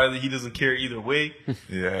he doesn't care either way.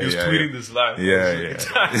 Yeah, He was tweeting this live. Yeah,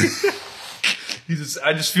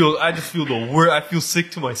 I just feel the word. I feel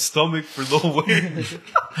sick to my stomach for Lil Wayne.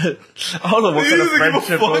 I don't know what He kind of doesn't give a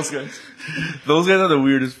friendship fuck. those guys. Those guys are the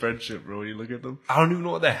weirdest friendship, bro. You look at them. I don't even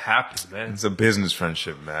know what that happened, man. It's a business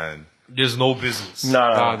friendship, man. There's no business.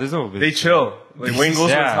 Nah, there's no They business. chill. Like Wayne goes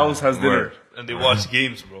to Yeah. his house, has dinner. Word. And they watch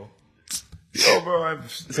games, bro. Yo, bro,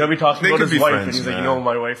 He's gonna be talking They about could his be wife, friends, and he's like, man. you know,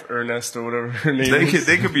 my wife Ernest or whatever her name they is.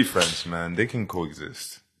 could be friends, man. They can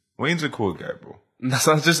coexist. Wayne's a cool guy, bro. That's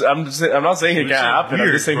not just. I'm not saying it It's can't just happen. I'm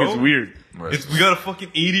weird, just saying bro. it's weird. We got a fucking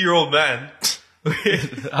 80-year-old man.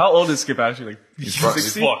 How old is Skip actually? Like He's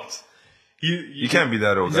 60? fucked. You can't be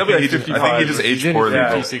that old. He's I gotta think be he like just, I think he 55, just but aged he's poorly, in-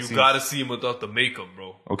 bro. yeah, You gotta see him without the makeup,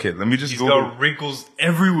 bro. Okay, let me just He's go. got wrinkles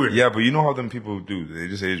everywhere. Yeah, but you know how them people do. They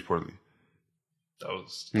just age poorly. That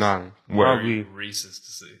was Nah, Where? probably. racist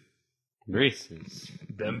to say. Racist.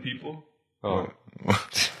 Them people. Oh.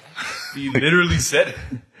 He literally said it.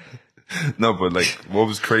 No, but like, what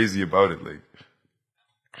was crazy about it? Like,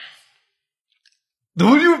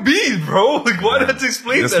 What do you mean, bro? Like, why not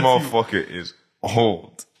explain this that to you? motherfucker is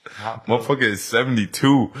old. Motherfucker is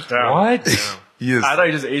 72. Damn. What? He is. I thought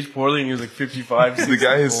he just aged poorly and he was like 55. The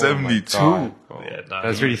guy is Oh my 72. God, bro. Yeah, nah,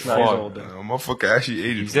 That's he- really Nah, he's old fucked. then. Motherfucker actually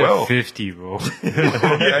aged He's at well. 50, bro. He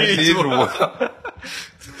actually aged well.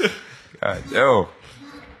 God, yo.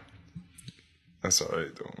 That's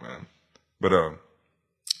alright though, man. But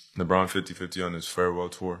LeBron 50-50 on his farewell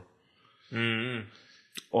tour.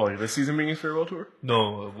 Oh, this season being his farewell tour?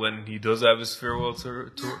 No, when he does have his farewell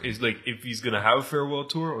tour, it's like if he's gonna have a farewell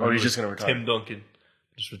tour, or he's like just gonna retire. Tim Duncan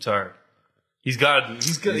just retire. He's got to.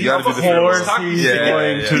 He's got. He's gotta do the Of course farewell. he's Yeah,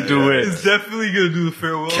 going yeah, to yeah, do yeah. it. He's definitely gonna do the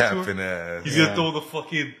farewell tour. Capping ass. He's gonna throw the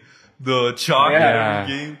fucking the chalk Yeah. at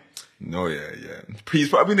every game. No, yeah. He's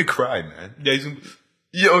probably gonna cry, man. Yeah, he's gonna,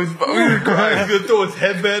 Yo, he's probably gonna cry. he's gonna throw his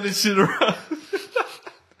headband and shit around.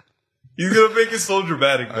 He's gonna make it so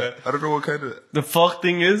dramatic, man. I don't know what kind of. The fuck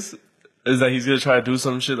thing is that he's gonna try to do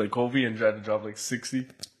some shit like Kobe and try to drop like 60,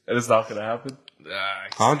 and it's not gonna happen. I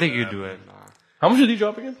don't think you do it. Nah. How much did he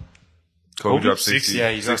drop again? Kobe dropped 60. Yeah,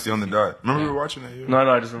 he dropped 60 on the dot. Remember we were watching that? No,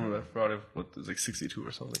 I just remember that. Brought it. What, it was like 62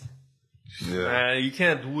 or something. Yeah. Man, you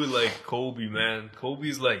can't do it like Kobe, man.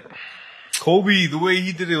 Kobe's like Kobe. The way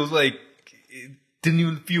he did it was like it didn't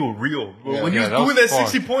even feel real. But Yeah, when he yeah, was that doing was that fucked.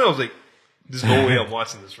 60 point, I was like, "There's no way I'm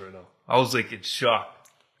watching this right now." I was like in shock.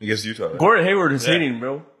 Against Utah. Right? Gordon Hayward is hating,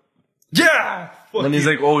 bro. Yeah. Fuck And he's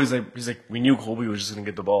you. like, always like, he's like, we knew Kobe was just gonna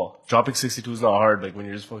get the ball. Dropping 62 is not hard. Like when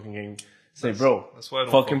you're just fucking getting. It's like, bro, that's why I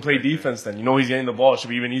don't fucking fuck play with that. defense. Then you know he's getting the ball. It should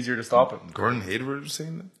be even easier to stop him. Gordon Hayward was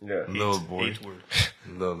saying that? Yeah. Little boy. Hate word.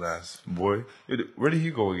 Little ass boy. Where did he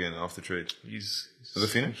go again off the trade? He's Was it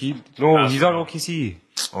Phoenix? He's Pass on around. OKC.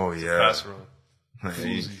 Oh, yeah. pass around.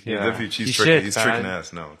 He's Yeah. definitely cheese He's tricking. shit, He's man. tricking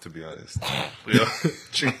ass now, to be honest. Yeah.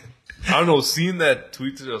 I don't know. Seeing that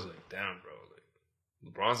tweet today, I was like, "Damn, bro!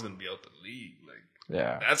 Like, LeBron's gonna be out the league. Like,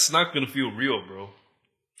 Yeah. that's not gonna feel real, bro.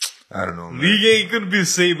 I don't know, man. League ain't gonna be the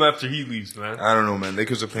same after he leaves, man." I don't know, man.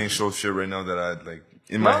 Lakers are playing so shit right now that I, like,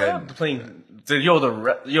 in my Yeah, head. playing.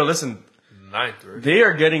 Yo, listen. Ninth, right? They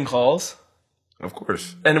are getting calls, Of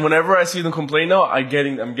course. and whenever I see them complain now, I'm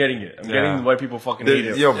getting it. I'm Yeah. getting why people fucking hate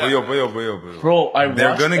it. Yo, but Bro,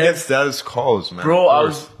 they're gonna get status calls, man. Bro, Of I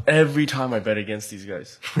course. was every time I bet against these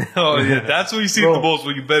guys. Oh yeah, that's what you see Bro, the most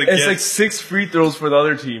when you bet against. It's like 6 free throws for the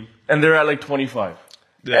other team, and they're at like 25.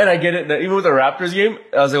 Yeah. And I get it. That even with the Raptors game,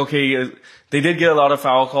 I was like, okay, they did get a lot of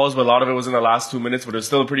foul calls, but a lot of it was in the last 2 minutes, but it was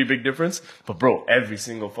still a pretty big difference. But bro, every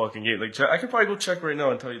single fucking game, like I could probably go check right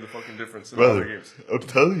now and tell you the fucking difference in the other Brother, games. I'm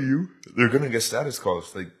telling you, they're gonna get status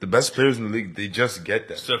calls. Like, the best players in the league, they just get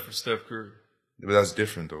that. Except for Steph Curry. But that's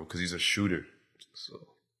different, though, because he's a shooter. So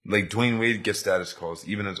Like, Dwayne Wade gets status calls,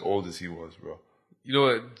 even as old as he was, bro. you know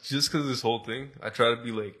what? Just because of this whole thing, I try to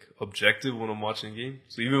be like objective when I'm watching a game.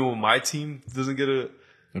 So even when my team doesn't get a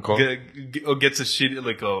call? gets a shit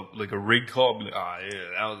like a rig call, I'm like, yeah,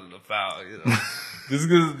 that was a foul. You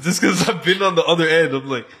know, just because I've been on the other end, I'm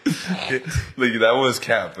like, Like, that was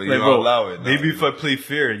cap, but you Like, don't bro, allow it. maybe if I play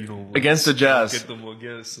fair, you know, Against the Jazz. get them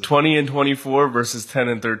against. 20 and 24 versus 10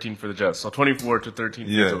 and 13 for the Jazz. So 24 to 13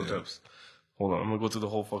 Yeah, for the yeah. Jazz. Hold on, I'm gonna go through the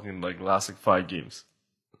whole fucking like last like 5 games.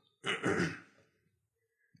 Because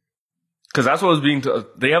that's what was being.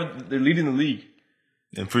 They're leading the league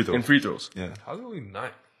In free throw. in free throws. Yeah. How's it only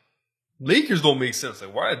 9? Lakers don't make sense.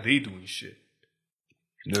 Like, why are they doing shit?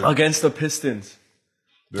 Against the Pistons,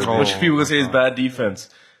 They're- which people would say is bad defense.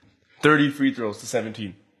 30 free throws to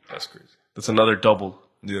 17. That's crazy. That's another double.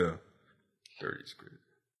 Yeah. 30 is crazy.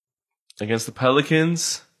 Against the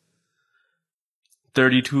Pelicans,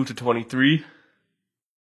 32 to 23.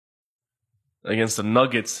 Against the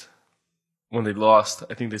Nuggets, when they lost,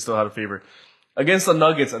 I think they still had a favor. Against the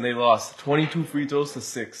Nuggets, and they lost 22 free throws to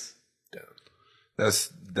 6.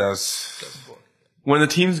 That's When the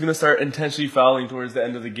team's gonna start intentionally fouling towards the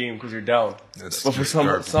end of the game because you're down, that's but for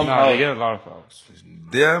garbage. somehow, They get a lot of fouls.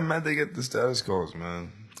 Yeah, man, they get the status calls,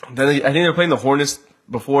 man. then I think they're playing the Hornets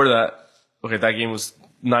before that. Okay, that game was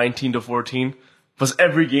 19 to 14. Plus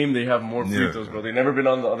every game they have more free Yeah. throws, bro. They've never been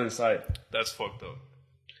on the other side. That's fucked up.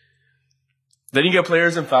 Then you get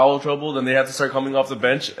players in foul trouble, then they have to start coming off the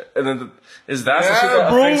bench, and then is that the shit Yeah, that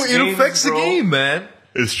bro, affects it games, affects the bro? game, man.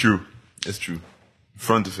 It's true. It's true.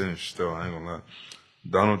 Front to finish, still, I ain't gonna lie.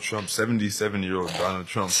 Donald Trump, 77-year-old Donald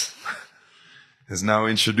Trump, has now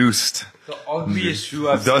introduced The ugliest shoe the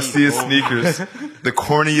I've seen. dustiest bro. sneakers, the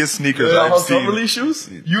corniest sneakers I've Donald seen. Cumberland shoes?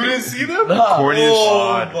 You didn't see them? Corniest,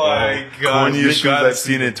 Oh my god. corniest shoes I've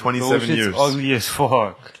seen in Those 27 shit's years. ugly as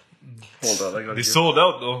fuck. Hold on, I gotta They get- sold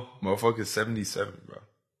out though. Motherfucker 77, bro.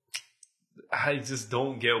 I just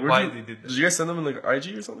don't get Where'd why you- they did Did that. you guys send them in like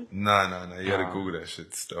IG or something? Nah. You gotta Google that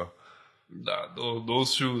shit still. Nah,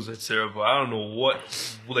 those shoes are terrible. I don't know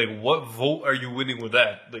what vote are you winning with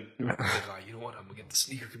that? Like you know what? I'm gonna get the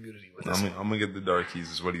sneaker community with this. I'm gonna get the Darkies,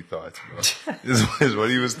 is what he thought, bro. is what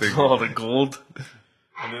he was thinking. Oh, the gold.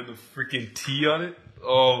 And then the freaking T on it.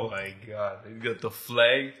 Oh my god! They got the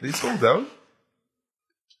flag, They sold out?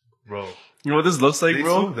 bro. You know what this looks like, They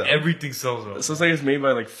bro? sold out. Everything sells out, This looks like it's made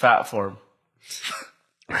by like Fat Farm.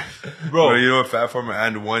 Bro, you know what Fat Farmer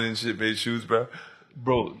and One and shit made shoes, bro?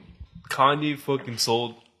 bro. Kanye fucking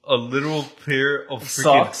sold a literal pair of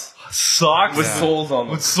freaking socks With soles on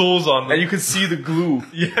them. with soles on them. And you could see the glue.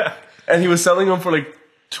 Yeah. And he was selling them for like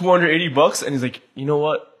 $280, and he's like, you know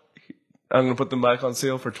what? I'm gonna put them back on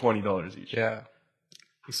sale for $20 each. Yeah.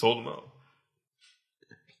 He sold them out.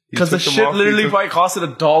 Because the took them shit off, literally he took- probably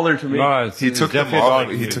costed $1 to make. No, He took them definitely off.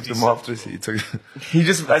 not He good. took them off. He took. He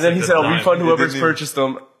just and then he said, "I'll dime. refund He whoever's didn't even- purchased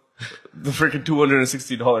them the freaking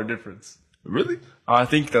 $260 difference." Really? I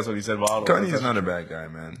think that's what he said. But I don't know. Kanye's not a bad guy,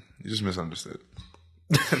 man. You just misunderstood.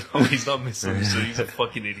 No, he's not misunderstood. He's a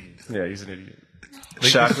fucking idiot. Yeah, he's an idiot.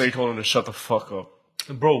 Shaq Lay told him to shut the fuck up.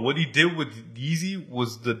 Bro, what he did with Yeezy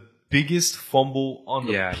was the biggest fumble on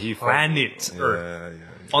the he planet Earth. Yeah.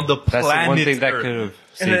 On the That's planet the one thing that Earth. could have And,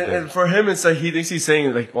 saved them. and for him, it's like he thinks he's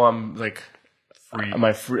saying like, "Well, I'm like Free. am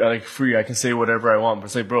I free? Like free? I can say whatever I want." But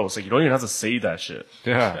it's like, bro, it's like you don't even have to say that shit.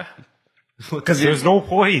 Yeah. Because There's no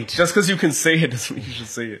point. just because you can say it doesn't mean you should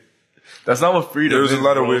say it. That's not what freedom There was is. a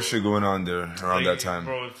lot of bro. weird shit going on there around that time.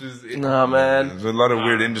 Bro, it's just, Nah, man. There's a lot of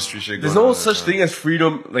weird industry shit going There's on. no at that such time. thing as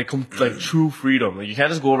freedom, like true freedom. Like you can't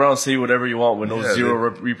just go around and say whatever you want with no Yeah, zero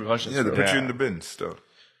they- repercussions. Yeah, they bro. put you in the bin still.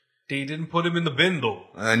 they didn't put him in the bin though.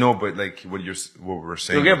 I know, but like what we're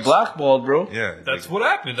saying. You'll get is- blackballed, bro. Yeah, That's like, what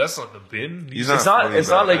happened. That's not the bin. he's It's not. fully It's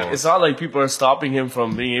not like. blackballed. It's not like people are stopping him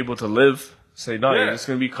from being able to live. Say no, Yeah. you're just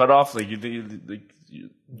gonna be cut off. Like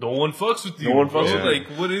No one fucks with you. No one bro. fucks with you. Like,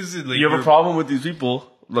 what is it? Like, you have a you're- problem with these people.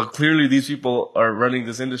 Look, clearly these people are running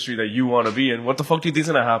this industry that you want to be in. What the fuck do you think's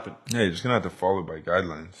gonna happen? Yeah, you're just gonna have to follow by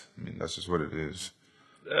guidelines. I mean, that's just what it is.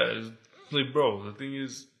 Yeah, it's like, bro, the thing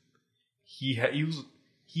is, he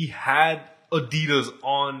had Adidas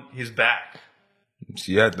on his back.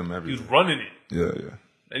 He had them He was everywhere. running it, Yeah.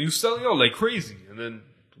 and he was selling out like crazy. And then,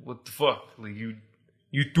 what the fuck? Like,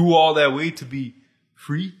 you threw all that way to be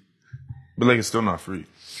free. But like, it's still not free.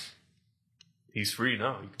 He's free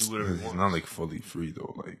now. He can do whatever he It's wants. not like fully free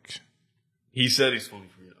though. Like, He said he's fully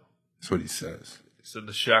free now. that's what he says. He said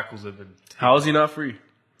the shackles have been. How is he not free?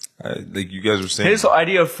 Like you guys were saying. His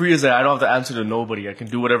idea of free is that I don't have to answer to nobody. I can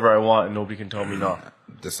do whatever I want and nobody can tell me no.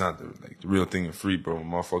 That's not the real thing of free, bro.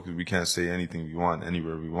 Motherfuckers, we can't say anything we want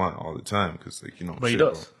anywhere we want all the time because, like, you know. But he shit,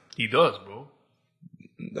 does. Bro. He does, bro.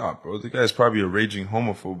 Nah, bro. The guy's probably a raging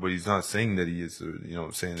homophobe, but he's not saying that he is.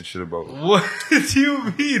 Saying the shit about. What do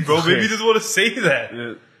you mean, bro? Maybe he doesn't want to say that.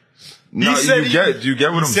 No, said do you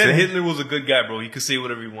get what he I'm said saying? Hitler was a good guy, bro. He could say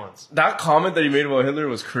whatever he wants. That comment that he made about Hitler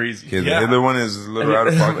was crazy. Okay, the Yeah. Hitler one is a little out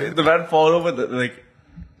of pocket. The man followed over like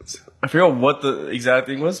I forget what the exact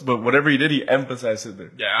thing was, but whatever he did, he emphasized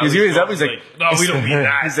Hitler. Yeah, he's giving example. He's like, no, we don't mean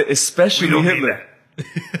that. He's like, especially We don't mean Hitler.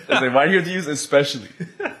 He's like, why do you have to use especially?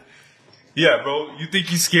 Yeah, bro. You think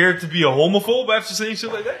he's scared to be a homophobe after saying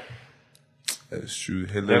shit like that? That's true.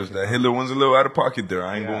 That Hitler one's a little out of pocket there.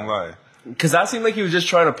 I ain't gonna lie. Because that seemed like he was just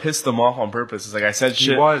trying to piss them off on purpose. It's like I said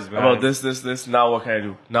shit was, man. about this. Now what can I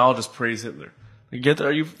do? Now I'll just praise Hitler. You get that?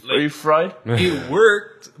 Are you fried? It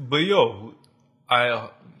worked, but yo,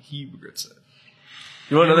 he regrets it.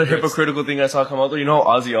 You know another regrets hypocritical thing I saw come out though? You know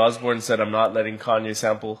how Ozzy Osbourne said, I'm not letting Kanye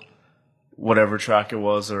sample whatever track it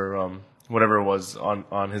was or whatever it was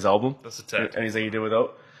on his album. That's a tactic. And he's like, he did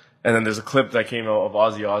without. And then there's a clip that came out of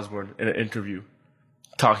Ozzy Osbourne in an interview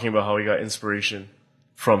talking about how he got inspiration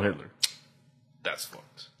from Hitler. That's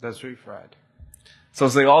fucked. That's really fried. So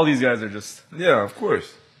it's like all these guys are just... Yeah, of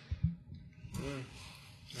course.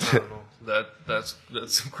 I don't know.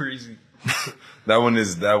 That's crazy. That one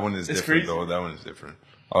is different crazy. though. That one is different.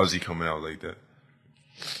 Ozzy coming out like that.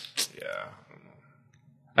 Yeah. I don't know.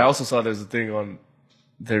 I also saw there's a thing on...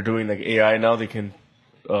 They're doing like AI now. They can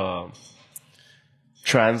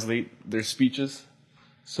translate their speeches.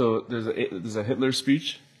 So there's a Hitler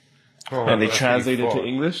speech. And they translate it to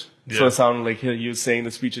English. So Yeah. it sounded like he was saying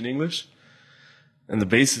the speech in English. And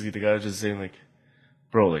basically the guy was just saying like,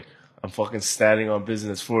 bro, like, I'm fucking standing on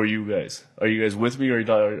business for you guys. Are you guys with me or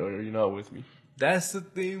are you not with me? That's the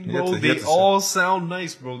thing, He bro. had to They all sound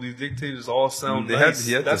nice, bro. These dictators all sound nice.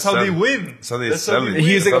 He had That's to how they sell it. win. That's how they That's sell how it. they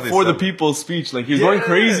He was That's like how a they for the sell it. people speech. Like he was Yeah. going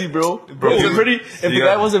crazy, bro. Bro, If the you guy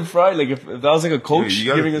got- wasn't fried, like if that was like a coach you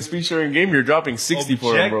gotta- giving a speech during a game, you're dropping 60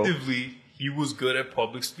 for him, bro. Objectively, he was good at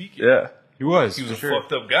public speaking. Yeah. He was. He was for a sure.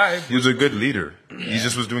 fucked up guy. He was a good leader. He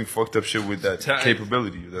just was doing fucked up shit with that Time.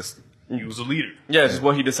 capability. That's He was a leader. Yeah, it's just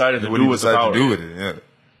what he decided to what do he with the decided power. to do with it. Yeah,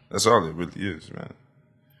 that's all it really is, man.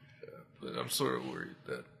 But I'm sort of worried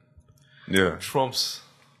that Yeah, Trump's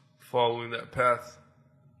following that path.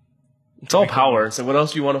 It's all power. So what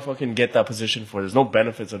else do you want to fucking get that position for? There's no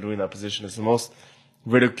benefits of doing that position. It's the most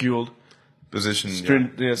ridiculed. position.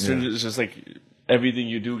 It's just like everything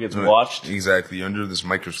you do gets watched. Exactly. You're under this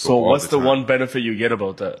microscope. So all what's the time. one benefit you get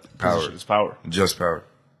about that Power. position? It's power. Just power.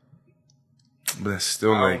 But that's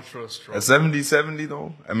still I like don't trust Trump. at 70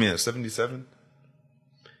 though. I mean, at 77.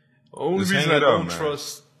 The only Just reason hang I it up, don't man.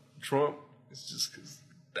 trust Trump is just because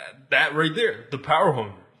that right there, the power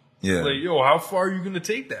hunger. Yeah. Like, yo, how far are you gonna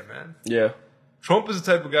take that, man? Yeah. Trump is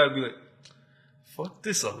the type of guy to be like, fuck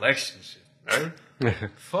this election shit, right?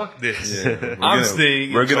 Fuck this. I'm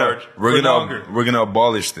staying in charge for longer. We're gonna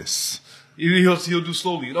abolish this. He'll do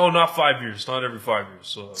slowly. No, not 5 years. Not every 5 years.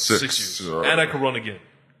 So 6 years. All And I right. can run again.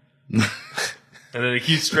 And then he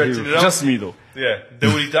keeps stretching it out. Just me though. Yeah.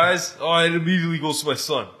 Then when he dies, it immediately goes to my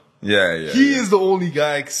son. Yeah, yeah. He is the only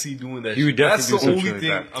guy I can see doing that. He would shit. That's definitely the do some only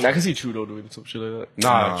shit thing. like I can see Trudeau doing some shit like that.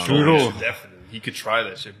 Nah, Trudeau. Definitely. He could try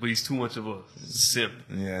that shit, but he's too much of a simp.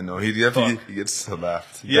 Yeah, no, he definitely he gets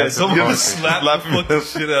slapped. Yeah, someone gets just slap the fucking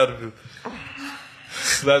shit out of him.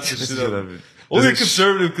 Slap the shit out of him. Only a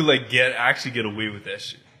conservative could actually get away with that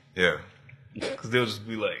shit. Yeah. Because they'll just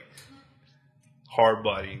be like hard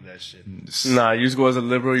bodying that shit. Nah, you just go as a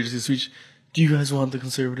liberal. You just speech. Do you guys want the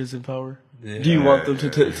conservatives in power? Do you want them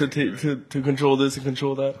to control this and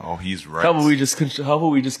control that? Oh, he's right. How about we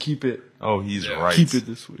just keep it Oh, he's right. keep it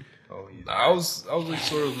this way? Oh, he's I was like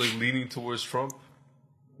sort of like leaning towards Trump.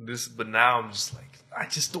 But now I'm just like, I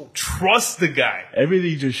just don't trust the guy.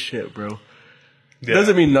 Everything just shit, bro. Yeah.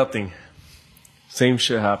 Doesn't mean nothing. Same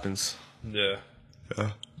shit happens. Yeah.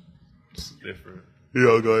 Yeah. It's different.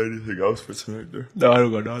 Y'all got anything else for tonight there? No, I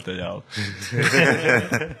don't got nothing out.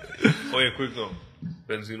 Oh yeah, quick though.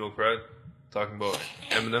 Benzino cried talking about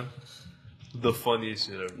Eminem. The funniest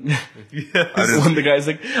shit ever. Yeah. When the guy's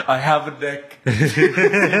like, I have a deck.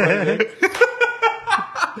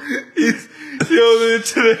 Yo, the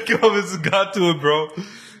internet comments got to it, bro.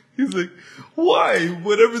 He's like, why?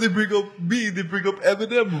 Whenever they bring up me, they bring up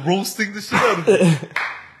Eminem roasting the shit out of me.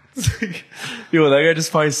 It's like, Yo, that guy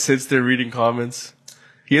just probably sits there reading comments.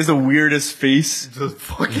 He has the weirdest face. just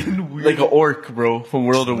fucking weird. Like an orc, bro, from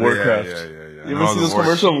World of Warcraft. Yeah. You ever see those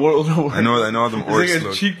commercials of World of Warcraft? I know them It's like orcs his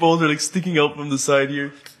look. cheekbones are like sticking out from the side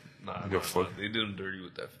here. Nah, fuck. they did him dirty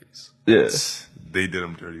with that face. Yes. They did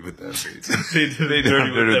him dirty with that face. They dirty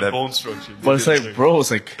dirty with with that that- bone structure. But it's They did like, dirty. bro,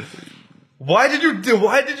 it's like, Why did you do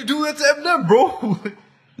that to Eminem, bro?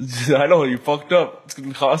 I know, you fucked up. It's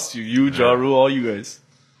gonna cost you. You, Ja Rule, all you guys.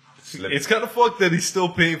 It's kind of fucked that he's still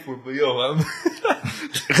paying for it, but yo, I'm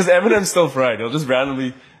Because Eminem's still fried. He'll just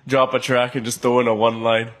randomly drop a track and just throw in a one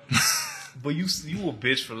line. But you a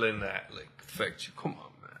bitch for letting that affect you. Come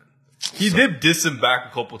on, man. He did diss him back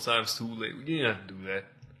a couple times too. Like you didn't have to do that.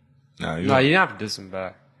 Nah, Nah, you didn't have to diss him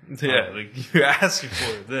back. Yeah, like you're asking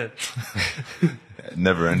for it then.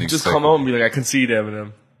 never ending. Just come out and be like, I concede,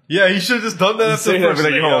 Eminem. Yeah, he should have just done that after say the that, first.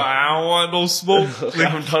 be like, Like, yo. yo, I don't want no smoke. Like,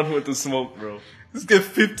 Like, I'm done with the smoke, bro. let's get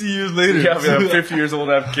 50 years later. Yeah, I mean, I'm 50 years old,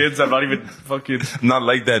 I have kids, I'm not even fucking Not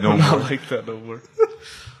like that no not more. like that no more.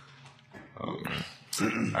 All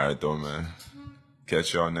right, though, man.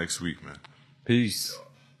 Catch y'all next week, man. Peace.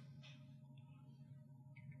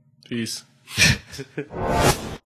 Peace.